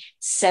 40,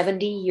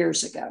 70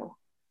 years ago.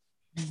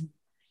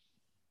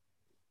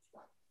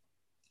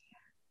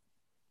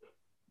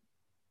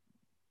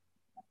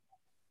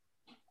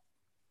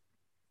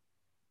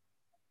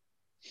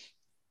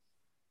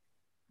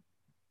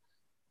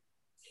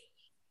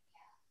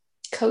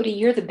 Cody,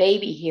 you're the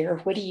baby here.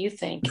 What do you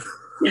think?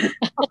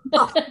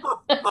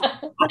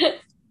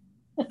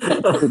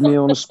 Put me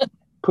on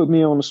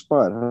the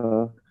spot,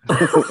 huh?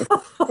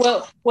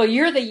 Well,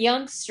 you're the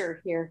youngster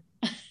here.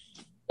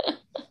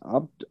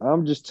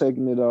 I'm just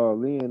taking it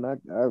all in. I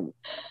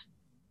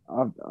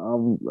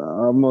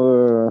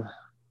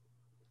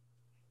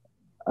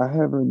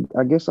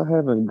guess I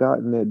haven't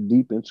gotten that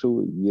deep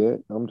into it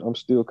yet. I'm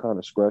still kind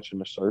of scratching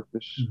the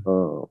surface.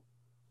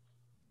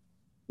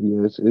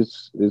 Yeah,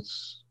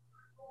 it's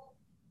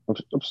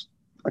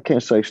I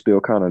can't say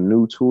still kind of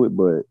new to it,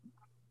 but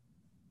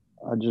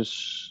I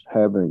just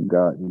haven't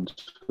gotten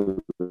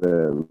to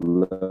that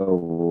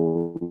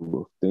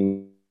level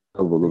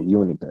of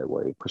viewing it that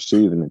way,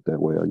 perceiving it that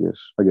way,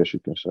 I guess you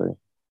can say.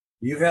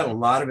 You've had a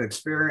lot of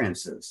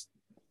experiences.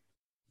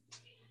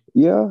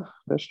 Yeah,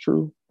 that's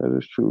true. That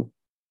is true.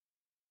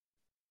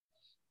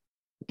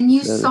 And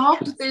you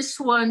solved this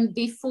one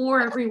before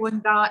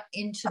everyone got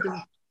into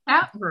the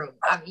chat room.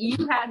 I mean,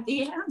 you had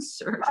the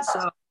answer,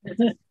 so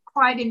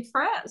quite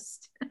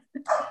impressed.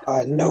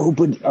 I know,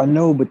 but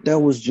that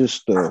was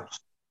just the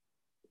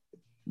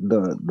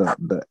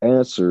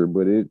answer.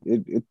 But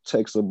it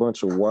takes a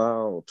bunch of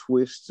wild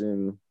twists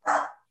and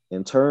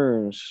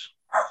turns.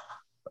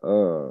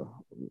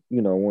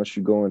 Once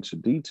you go into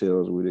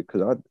details with it,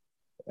 because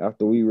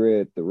after we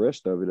read the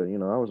rest of it,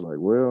 I was like,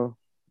 well,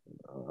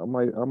 I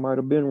might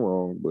have been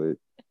wrong, but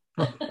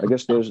I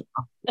guess there's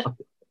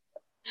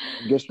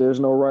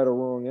no right or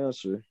wrong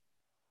answer.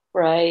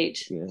 Right.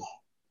 Yeah.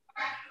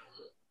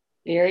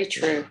 Very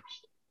true.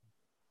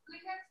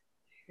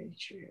 Very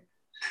true.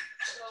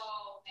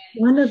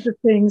 One of the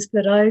things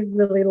that I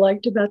really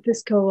liked about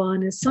this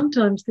koan is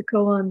sometimes the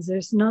koans,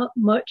 there's not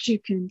much you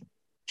can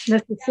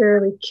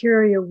necessarily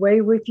carry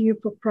away with you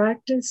for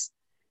practice.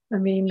 I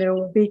mean, there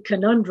will be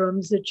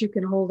conundrums that you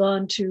can hold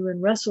on to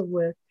and wrestle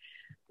with.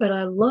 But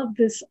I love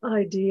this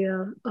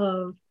idea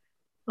of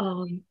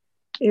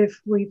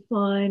if we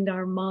find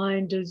our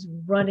mind is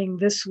running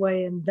this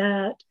way and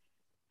that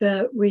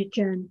we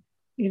can,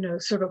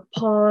 sort of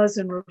pause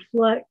and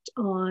reflect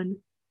on,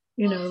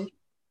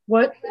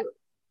 what,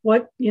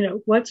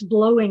 what's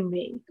blowing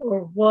me, or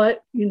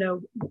what,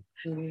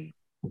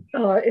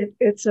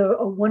 it's a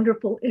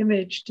wonderful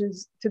image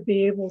to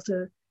be able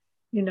to,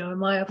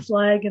 am I a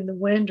flag in the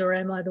wind or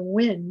am I the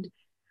wind?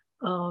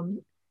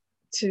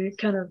 To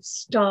kind of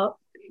stop,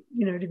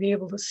 to be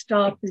able to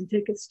stop and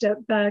take a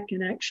step back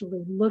and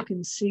actually look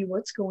and see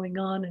what's going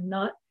on and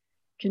not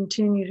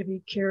continue to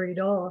be carried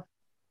off.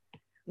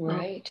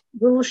 Right.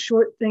 Little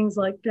short things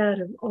like that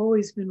have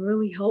always been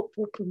really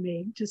helpful for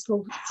me, just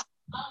little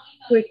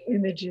quick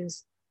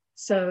images.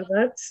 So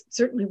that's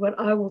certainly what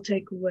I will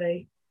take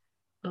away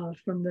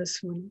from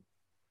this one.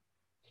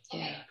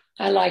 Yeah,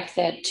 I like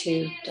that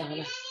too,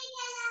 Donna.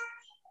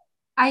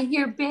 I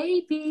hear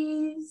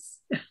babies.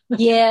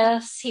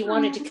 Yes, he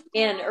wanted to come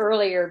in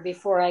earlier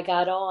before I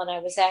got on. I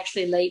was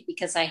actually late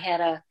because I had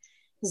a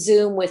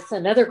Zoom with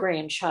another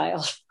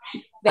grandchild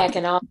back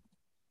in August.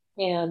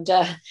 And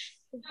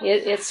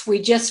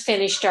we just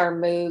finished our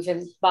move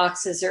and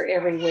boxes are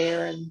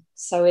everywhere. And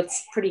so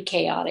it's pretty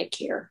chaotic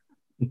here.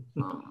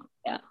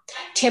 Yeah.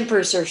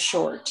 Tempers are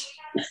short,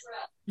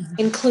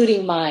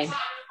 including mine.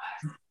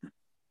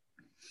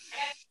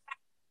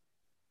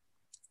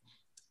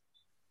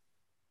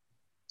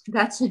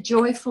 That's a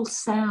joyful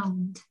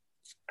sound.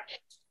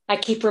 I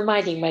keep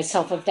reminding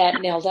myself of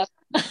that, Nelda.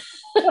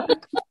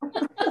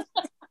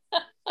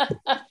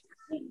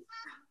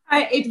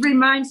 It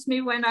reminds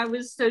me when I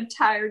was so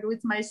tired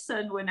with my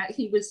son when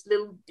he was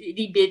little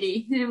itty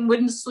bitty and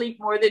wouldn't sleep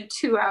more than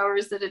 2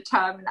 hours at a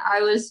time. And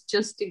I was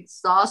just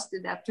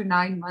exhausted after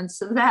 9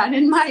 months of that.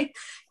 And my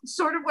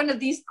sort of one of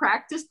these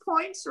practice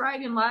points,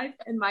 right, in life.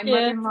 And my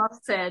mother-in-law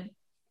said,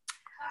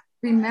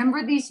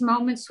 remember these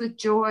moments with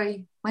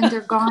joy. When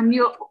they're gone,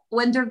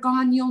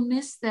 you'll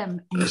miss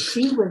them. And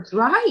she was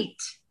right.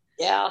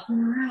 Yeah.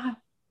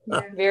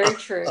 Very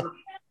true.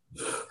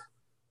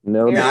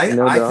 No,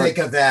 I think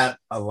of that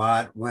a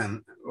lot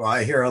when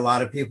I hear a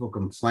lot of people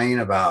complain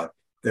about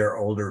their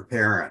older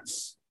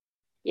parents.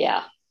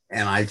 Yeah.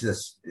 And I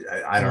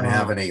don't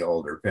have any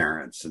older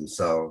parents. And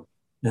so,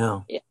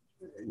 no.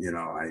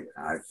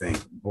 I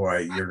think,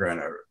 boy, you're going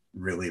to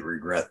really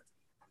regret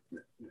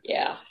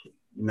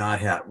not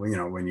have,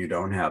 when you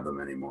don't have them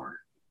anymore.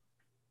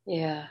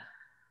 Yeah.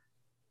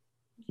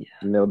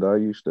 Nelda, I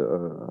used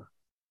to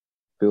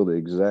feel the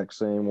exact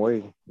same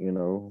way,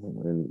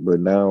 but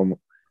now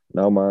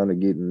mine are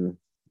getting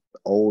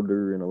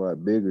older and a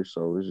lot bigger,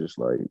 so it's just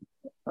like,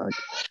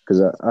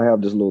 because I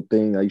have this little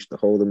thing, I used to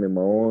hold them in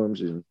my arms,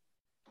 and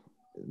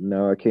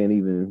now I can't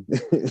even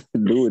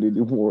do it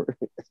anymore.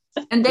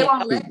 And they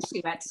won't let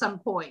you at some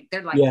point.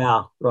 They're like,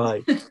 yeah,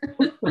 right.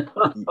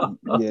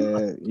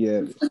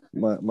 yeah.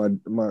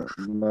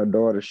 My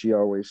daughter, she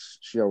always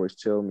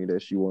tells me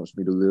that she wants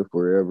me to live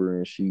forever,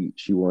 and she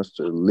wants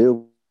to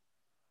live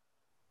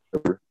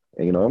forever.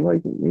 And I'm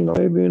like,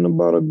 maybe in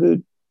about a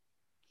good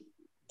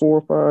 4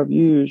 or 5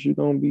 years, you're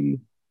gonna be,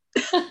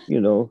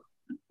 you're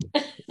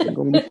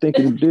gonna be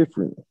thinking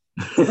different.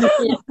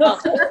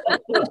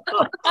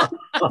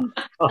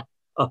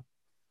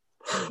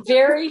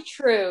 Very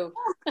true.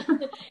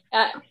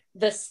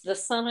 The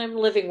son I'm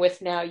living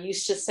with now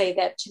used to say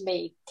that to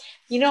me.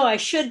 I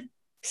should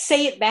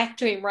say it back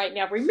to him right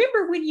now.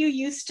 Remember when you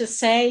used to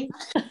say?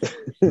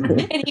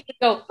 And he would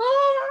go,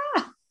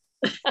 ah.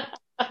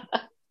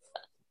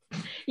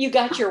 You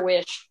got your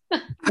wish.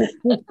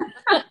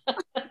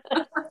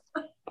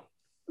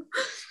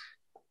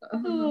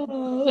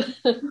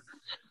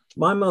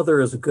 My mother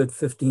is a good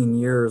 15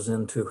 years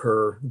into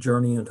her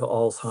journey into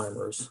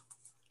Alzheimer's.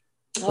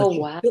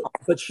 Wow.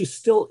 But she's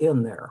still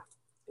in there.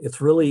 It's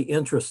really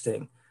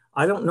interesting.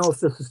 I don't know if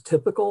this is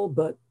typical,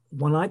 but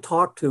when I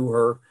talk to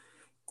her,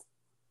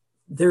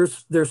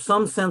 there's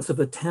some sense of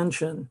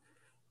attention.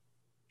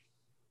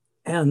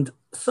 And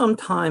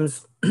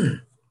sometimes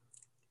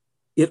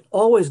it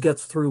always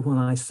gets through when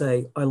I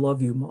say, I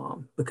love you,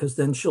 Mom, because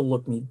then she'll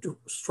look me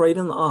straight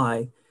in the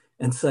eye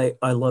and say,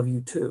 I love you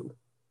too.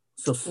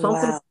 So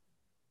something,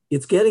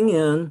 it's getting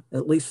in,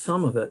 at least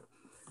some of it.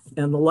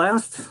 And I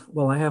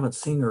haven't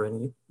seen her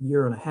in a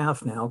year and a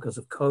half now because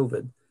of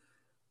COVID,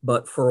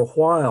 but for a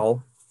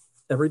while,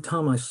 every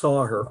time I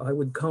saw her, I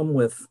would come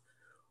with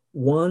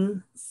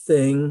one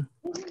thing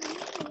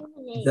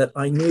that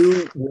I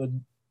knew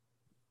would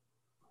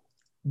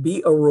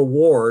be a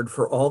reward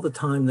for all the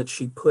time that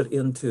she put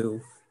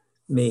into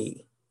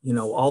me,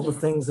 all the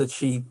things that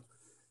she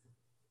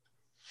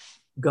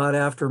got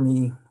after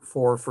me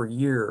for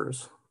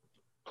years.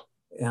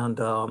 And,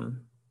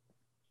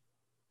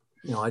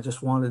 I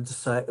just wanted to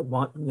say,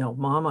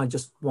 Mom, I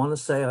just want to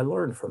say I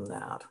learned from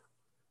that.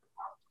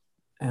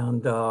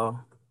 And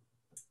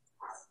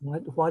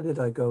why did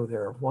I go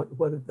there?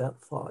 What did that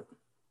thought?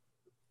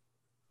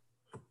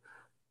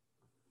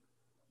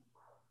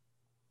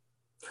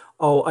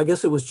 Oh, I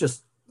guess it was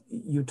just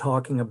you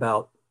talking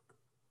about,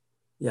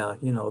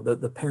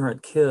 the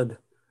parent-kid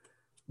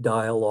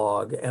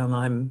dialogue.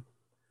 And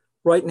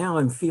right now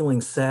I'm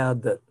feeling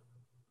sad that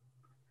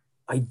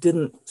I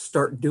didn't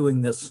start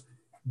doing this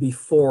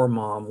before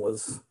Mom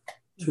was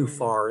too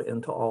far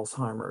into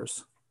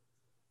Alzheimer's,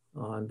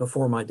 and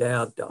before my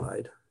dad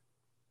died.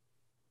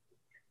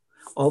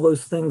 All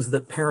those things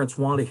that parents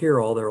want to hear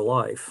all their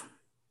life.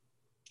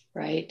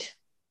 Right.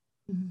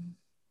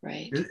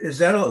 Right. Is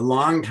that a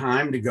long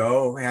time to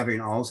go having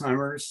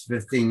Alzheimer's?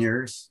 15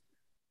 years?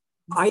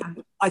 I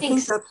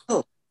think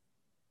that's,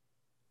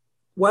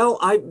 well,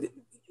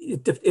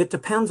 it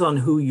depends on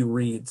who you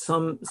read.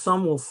 Some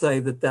will say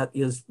that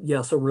is,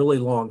 yes, a really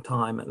long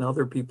time, and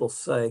other people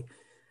say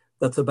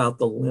that's about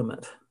the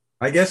limit.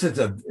 I guess it's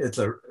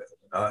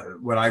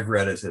what I've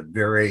read is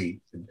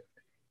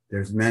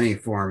there's many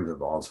forms of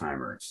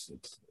Alzheimer's.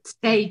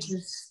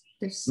 Stages.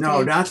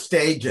 No, not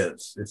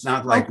stages. It's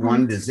not like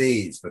one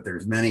disease, but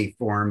there's many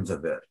forms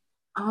of it.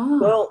 Oh.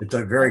 Well, it's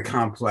very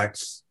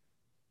complex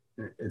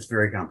in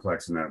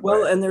that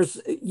well, way.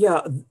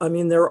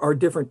 And there are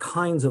different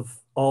kinds of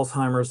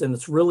Alzheimer's, and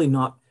it's really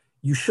not,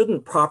 you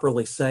shouldn't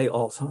properly say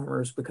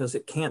Alzheimer's because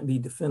it can't be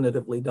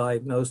definitively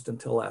diagnosed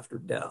until after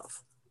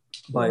death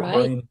by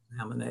brain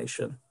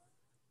examination.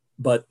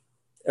 But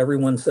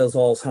everyone says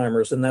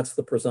Alzheimer's, and that's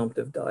the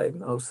presumptive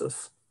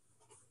diagnosis.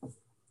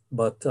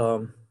 But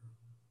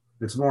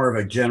it's more of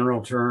a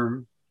general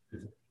term.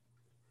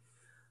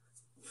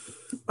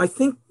 I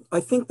think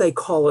they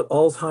call it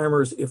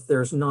Alzheimer's if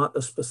there's not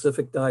a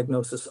specific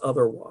diagnosis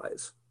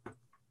otherwise.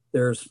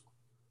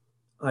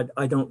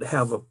 I don't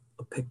have a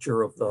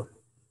picture of the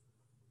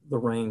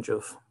range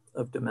of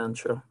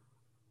dementia.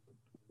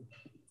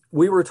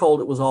 We were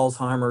told it was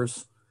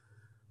Alzheimer's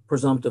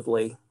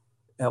presumptively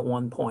at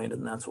one point,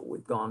 and that's what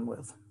we've gone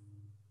with.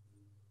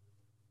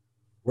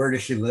 Where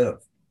does she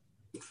live?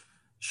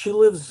 She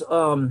lives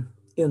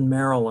in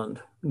Maryland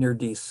near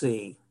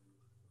DC.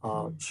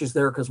 She's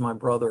there because my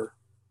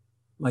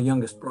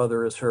youngest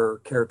brother is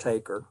her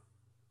caretaker.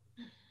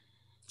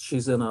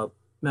 She's in a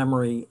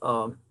memory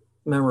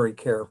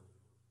care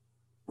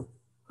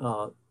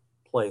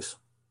place.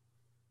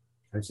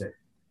 I see.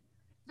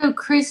 So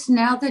Chris,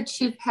 now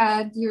that you've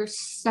had your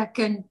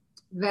second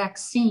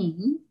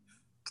vaccine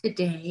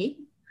today,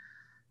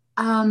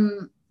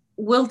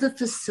 will the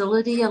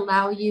facility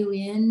allow you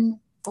in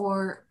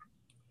or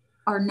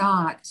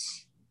not?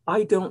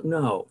 I don't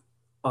know.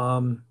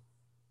 I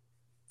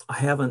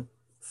haven't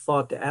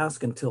thought to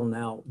ask until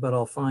now, but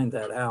I'll find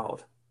that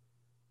out.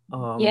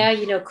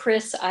 Yeah,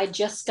 Chris, I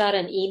just got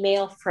an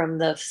email from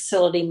the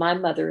facility my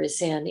mother is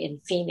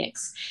in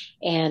Phoenix,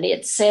 and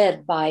it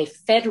said by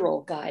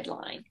federal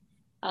guideline,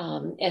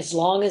 as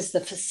long as the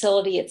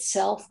facility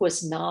itself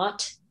was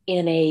not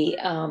in a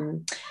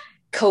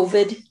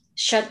COVID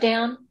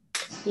shutdown,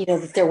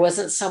 that there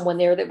wasn't someone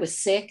there that was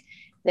sick,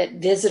 that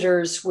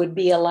visitors would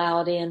be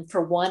allowed in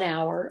for 1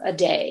 hour a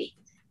day,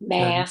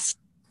 masked,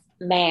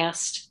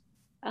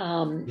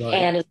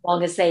 and as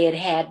long as they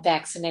had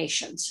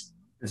vaccinations.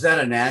 Is that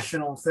a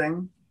national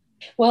thing?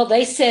 Well,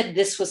 they said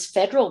this was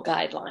federal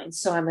guidelines,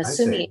 so I'm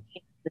assuming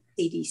it's the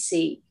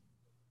CDC.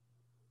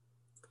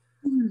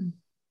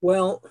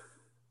 Well,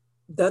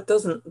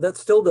 that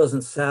still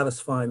doesn't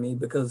satisfy me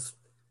because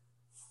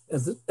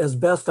as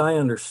best I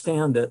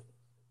understand it,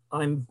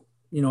 I'm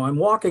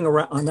walking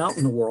around, I'm out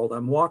in the world,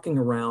 I'm walking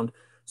around.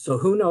 So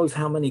who knows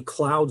how many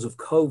clouds of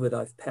COVID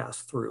I've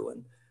passed through,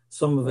 and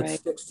some of it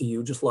sticks to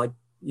you, just like,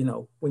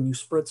 when you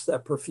spritz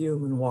that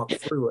perfume and walk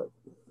through it.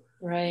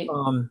 Right.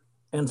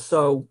 And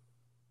so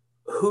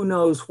who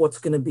knows what's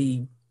going to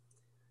be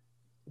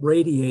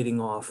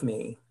radiating off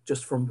me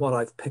just from what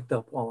I've picked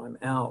up while I'm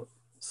out.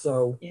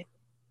 So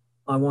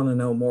I want to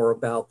know more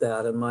about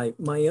that. And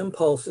my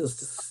impulse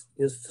is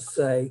to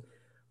say,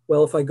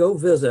 well, if I go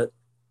visit,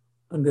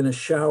 I'm going to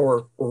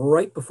shower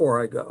right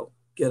before I go,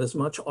 get as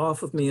much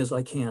off of me as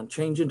I can,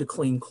 change into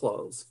clean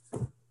clothes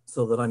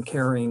so that I'm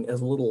carrying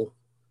as little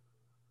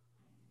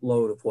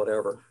load of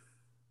whatever.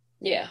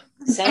 Yeah.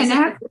 Sounds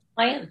like a good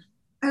plan.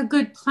 A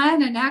good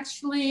plan, and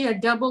actually a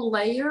double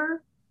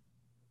layer.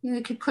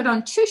 You could put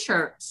on 2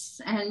 shirts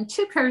and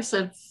 2 pairs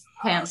of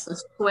pants of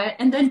sweat,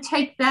 and then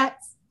take that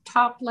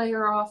top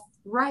layer off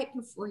right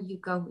before you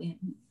go in.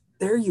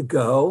 There you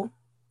go.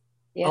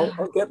 Yeah.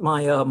 I'll get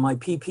my my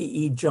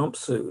PPE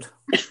jumpsuit.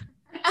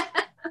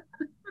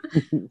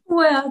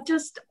 Well,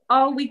 just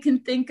all we can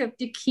think of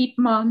to keep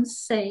Mom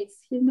safe,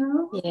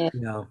 Yeah.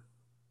 Yeah.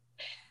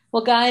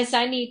 Well, guys,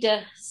 I need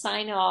to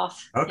sign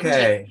off.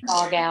 Okay. And take the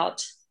dog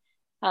out.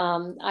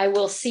 I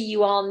will see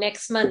you all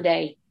next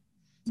Monday.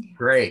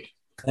 Great.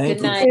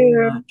 Good night.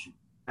 Very much.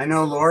 I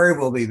know Lori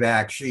will be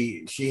back.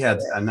 She had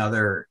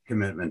another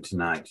commitment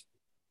tonight.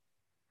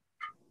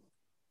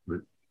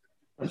 But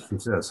she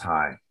says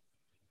hi.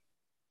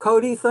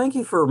 Cody, thank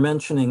you for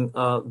mentioning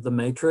The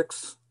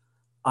Matrix.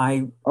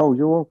 Oh,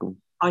 you're welcome.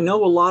 I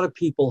know a lot of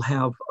people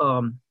have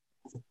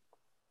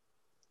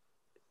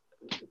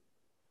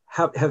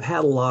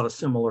had a lot of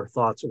similar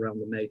thoughts around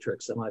The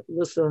Matrix, and I've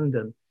listened,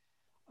 and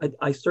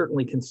I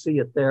certainly can see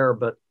it there,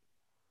 but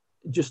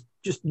just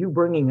you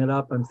bringing it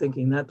up, I'm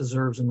thinking that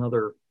deserves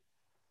another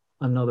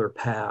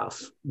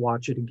pass.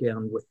 Watch it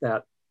again with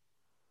that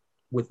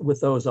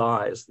with those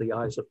eyes, the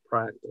eyes of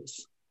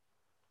practice?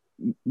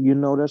 You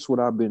know, that's what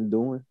I've been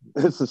doing.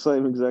 It's the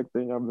same exact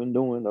thing I've been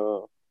doing.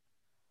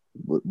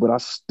 But I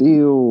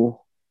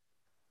still,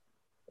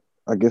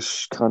 I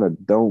guess, kind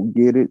of don't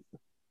get it.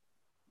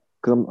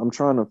 Cause I'm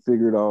trying to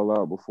figure it all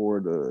out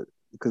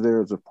because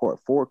there's a part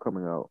 4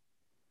 coming out.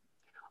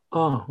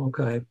 Oh,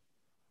 okay.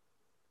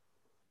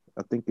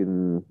 I think it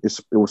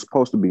was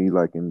supposed to be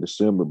like in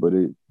December, but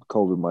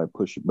COVID might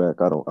push it back.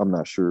 I'm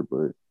not sure,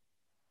 but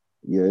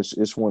yeah,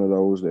 it's one of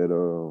those that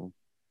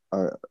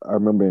I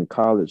remember in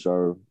college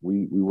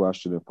we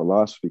watched it in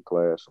philosophy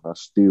class, and I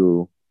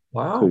still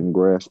couldn't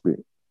grasp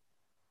it.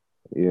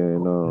 Yeah,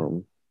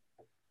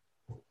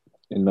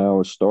 and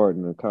now it's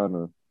starting to kind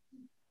of,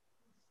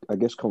 I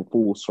guess, come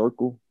full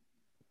circle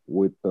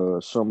with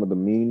some of the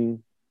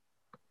meaning,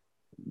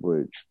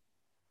 but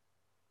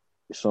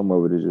some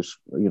of it is just,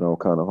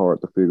 kind of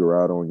hard to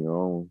figure out on your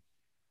own.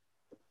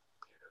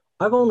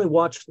 I've only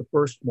watched the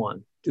first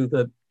one. Do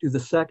the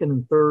second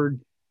and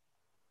third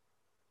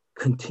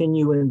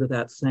continue into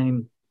that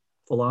same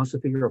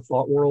philosophy or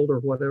thought world or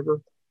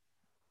whatever?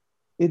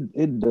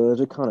 It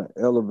does. It kind of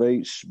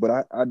elevates,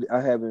 but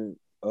I haven't.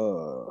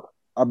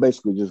 I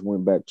basically just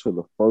went back to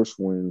the first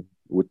one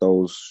with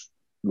those,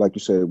 like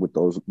you said, with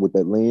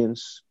that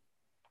lens,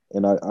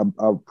 and I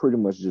pretty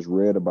much just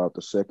read about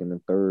the second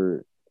and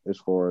third as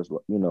far as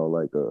because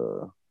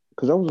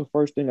that was the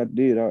first thing I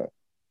did. I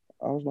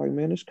was like,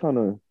 man, this kind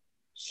of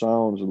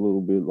sounds a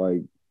little bit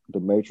like The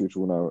Matrix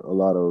when a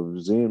lot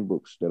of Zen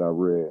books that I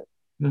read,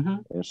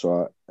 and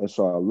so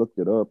I looked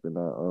it up, and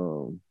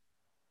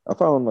I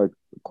found like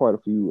quite a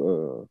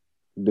few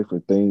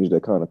different things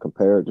that kind of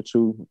compared the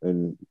two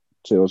and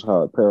tells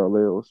how it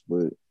parallels,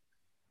 but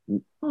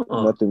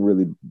nothing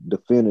really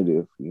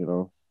definitive, It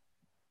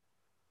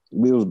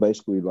was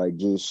basically like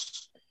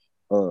just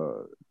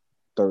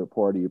third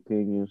party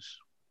opinions.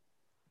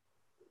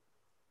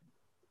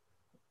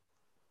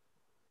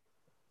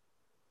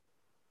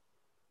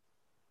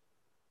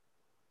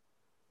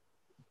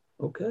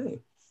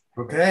 Okay.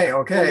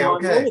 Well,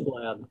 I'm really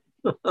glad.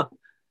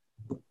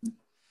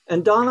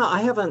 And Donna,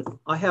 I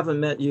haven't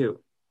met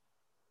you.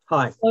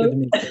 Hi, good to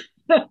meet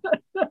you.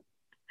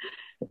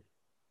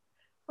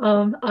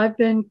 I've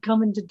been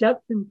coming to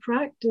depth in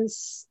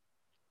practice,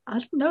 I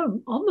don't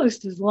know,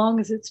 almost as long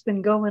as it's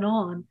been going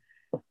on.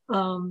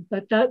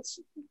 But that's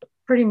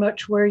pretty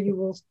much where you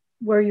will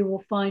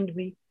find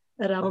me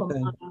at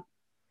Appamada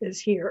is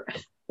here.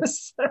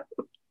 So.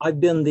 I've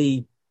been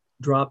the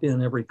drop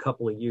in every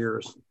couple of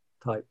years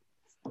type.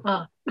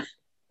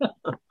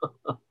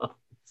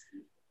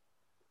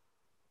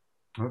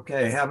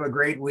 Okay, have a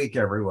great week,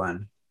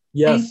 everyone.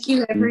 Yes. Thank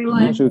you,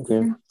 everyone. You too,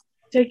 Kim.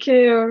 Take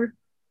care.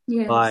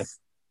 Yes. Bye.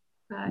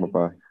 Bye.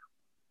 Bye-bye.